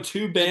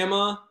to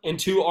Bama and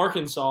to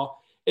Arkansas.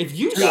 If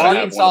you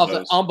Arkansas is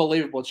an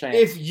unbelievable chance.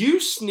 If you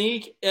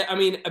sneak, I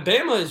mean,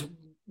 Bama is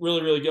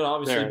really, really good,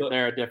 obviously.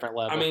 They're a different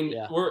level. I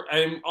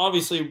mean,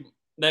 obviously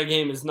that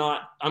game is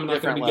not. I'm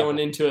not going to be going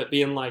into it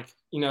being like,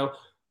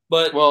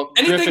 but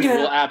anything can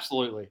happen.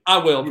 Absolutely. I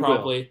will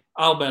probably.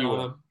 I'll bet on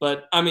them.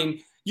 But I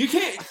mean, you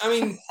can't. I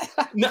mean,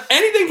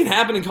 anything can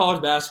happen in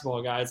college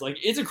basketball, guys. Like,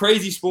 it's a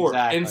crazy sport,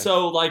 and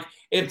so like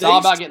it's all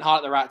about getting hot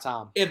at the right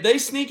time. If they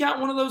sneak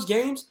out one of those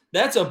games,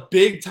 that's a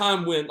big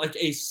time win, like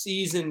a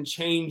season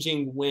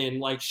changing win,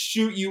 like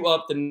shoot you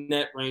up the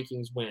net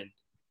rankings win,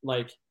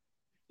 like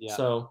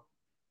So,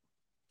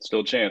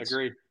 still a chance.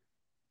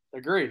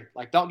 Agreed.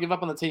 Like, don't give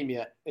up on the team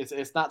yet.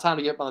 It's not time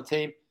to give up on the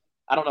team.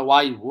 I don't know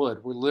why you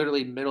would. We're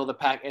literally middle of the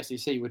pack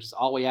SEC, which is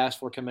all we asked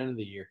for coming into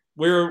the year.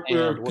 We're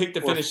picked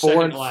to finish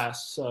second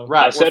last. So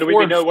right, I said we'd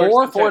be no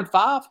worse than 4 and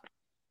 5.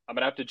 I'm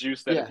gonna have to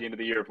juice that at the end of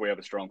the year if we have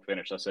a strong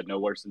finish. I said no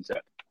worse than 10.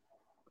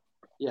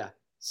 Yeah.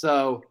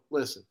 So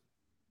listen,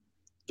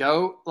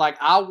 go. Like,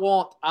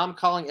 I'm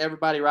calling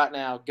everybody right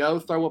now. Go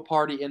throw a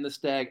party in the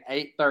Steg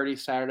 8:30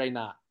 Saturday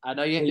night. I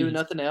know you ain't doing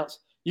nothing else.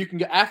 You can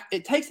go.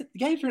 The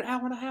games are an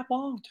hour and a half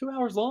long, 2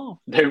 hours long.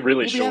 They're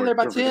really we'll short. Be out there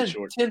by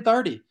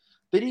 10:30.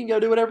 Then you can go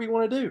do whatever you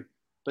want to do.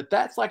 But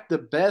that's like the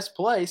best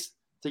place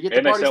to get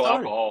the party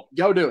started. Alcohol.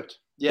 Go do it.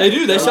 Yeah, they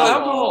do. They sell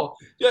alcohol.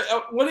 Yeah.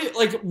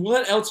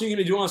 What else are you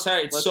gonna do on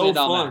Saturday? It's so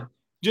fun.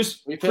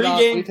 Just we've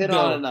pregame. Hit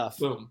on enough.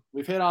 Boom.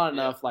 We've hit on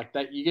enough. Like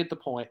that, you get the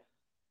point.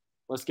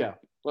 Let's go.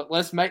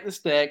 Let's make the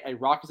Steg a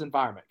raucous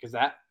environment, because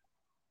that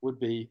would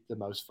be the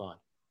most fun.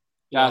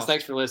 Guys,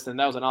 thanks for listening.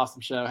 That was an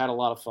awesome show. Had a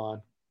lot of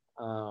fun.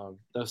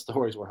 Those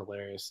stories were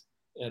hilarious.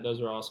 Yeah,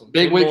 those are awesome.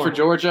 Big week for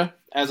Georgia,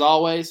 as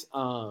always.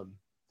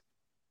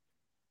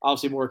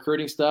 Obviously, more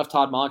recruiting stuff.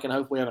 Todd Monken,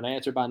 hopefully have an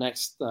answer by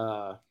next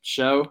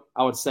show.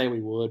 I would say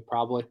we would,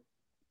 probably.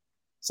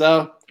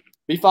 So,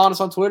 be following us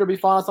on Twitter. Be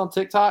following us on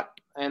TikTok.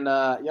 And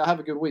y'all have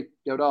a good week.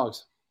 Go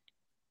Dogs.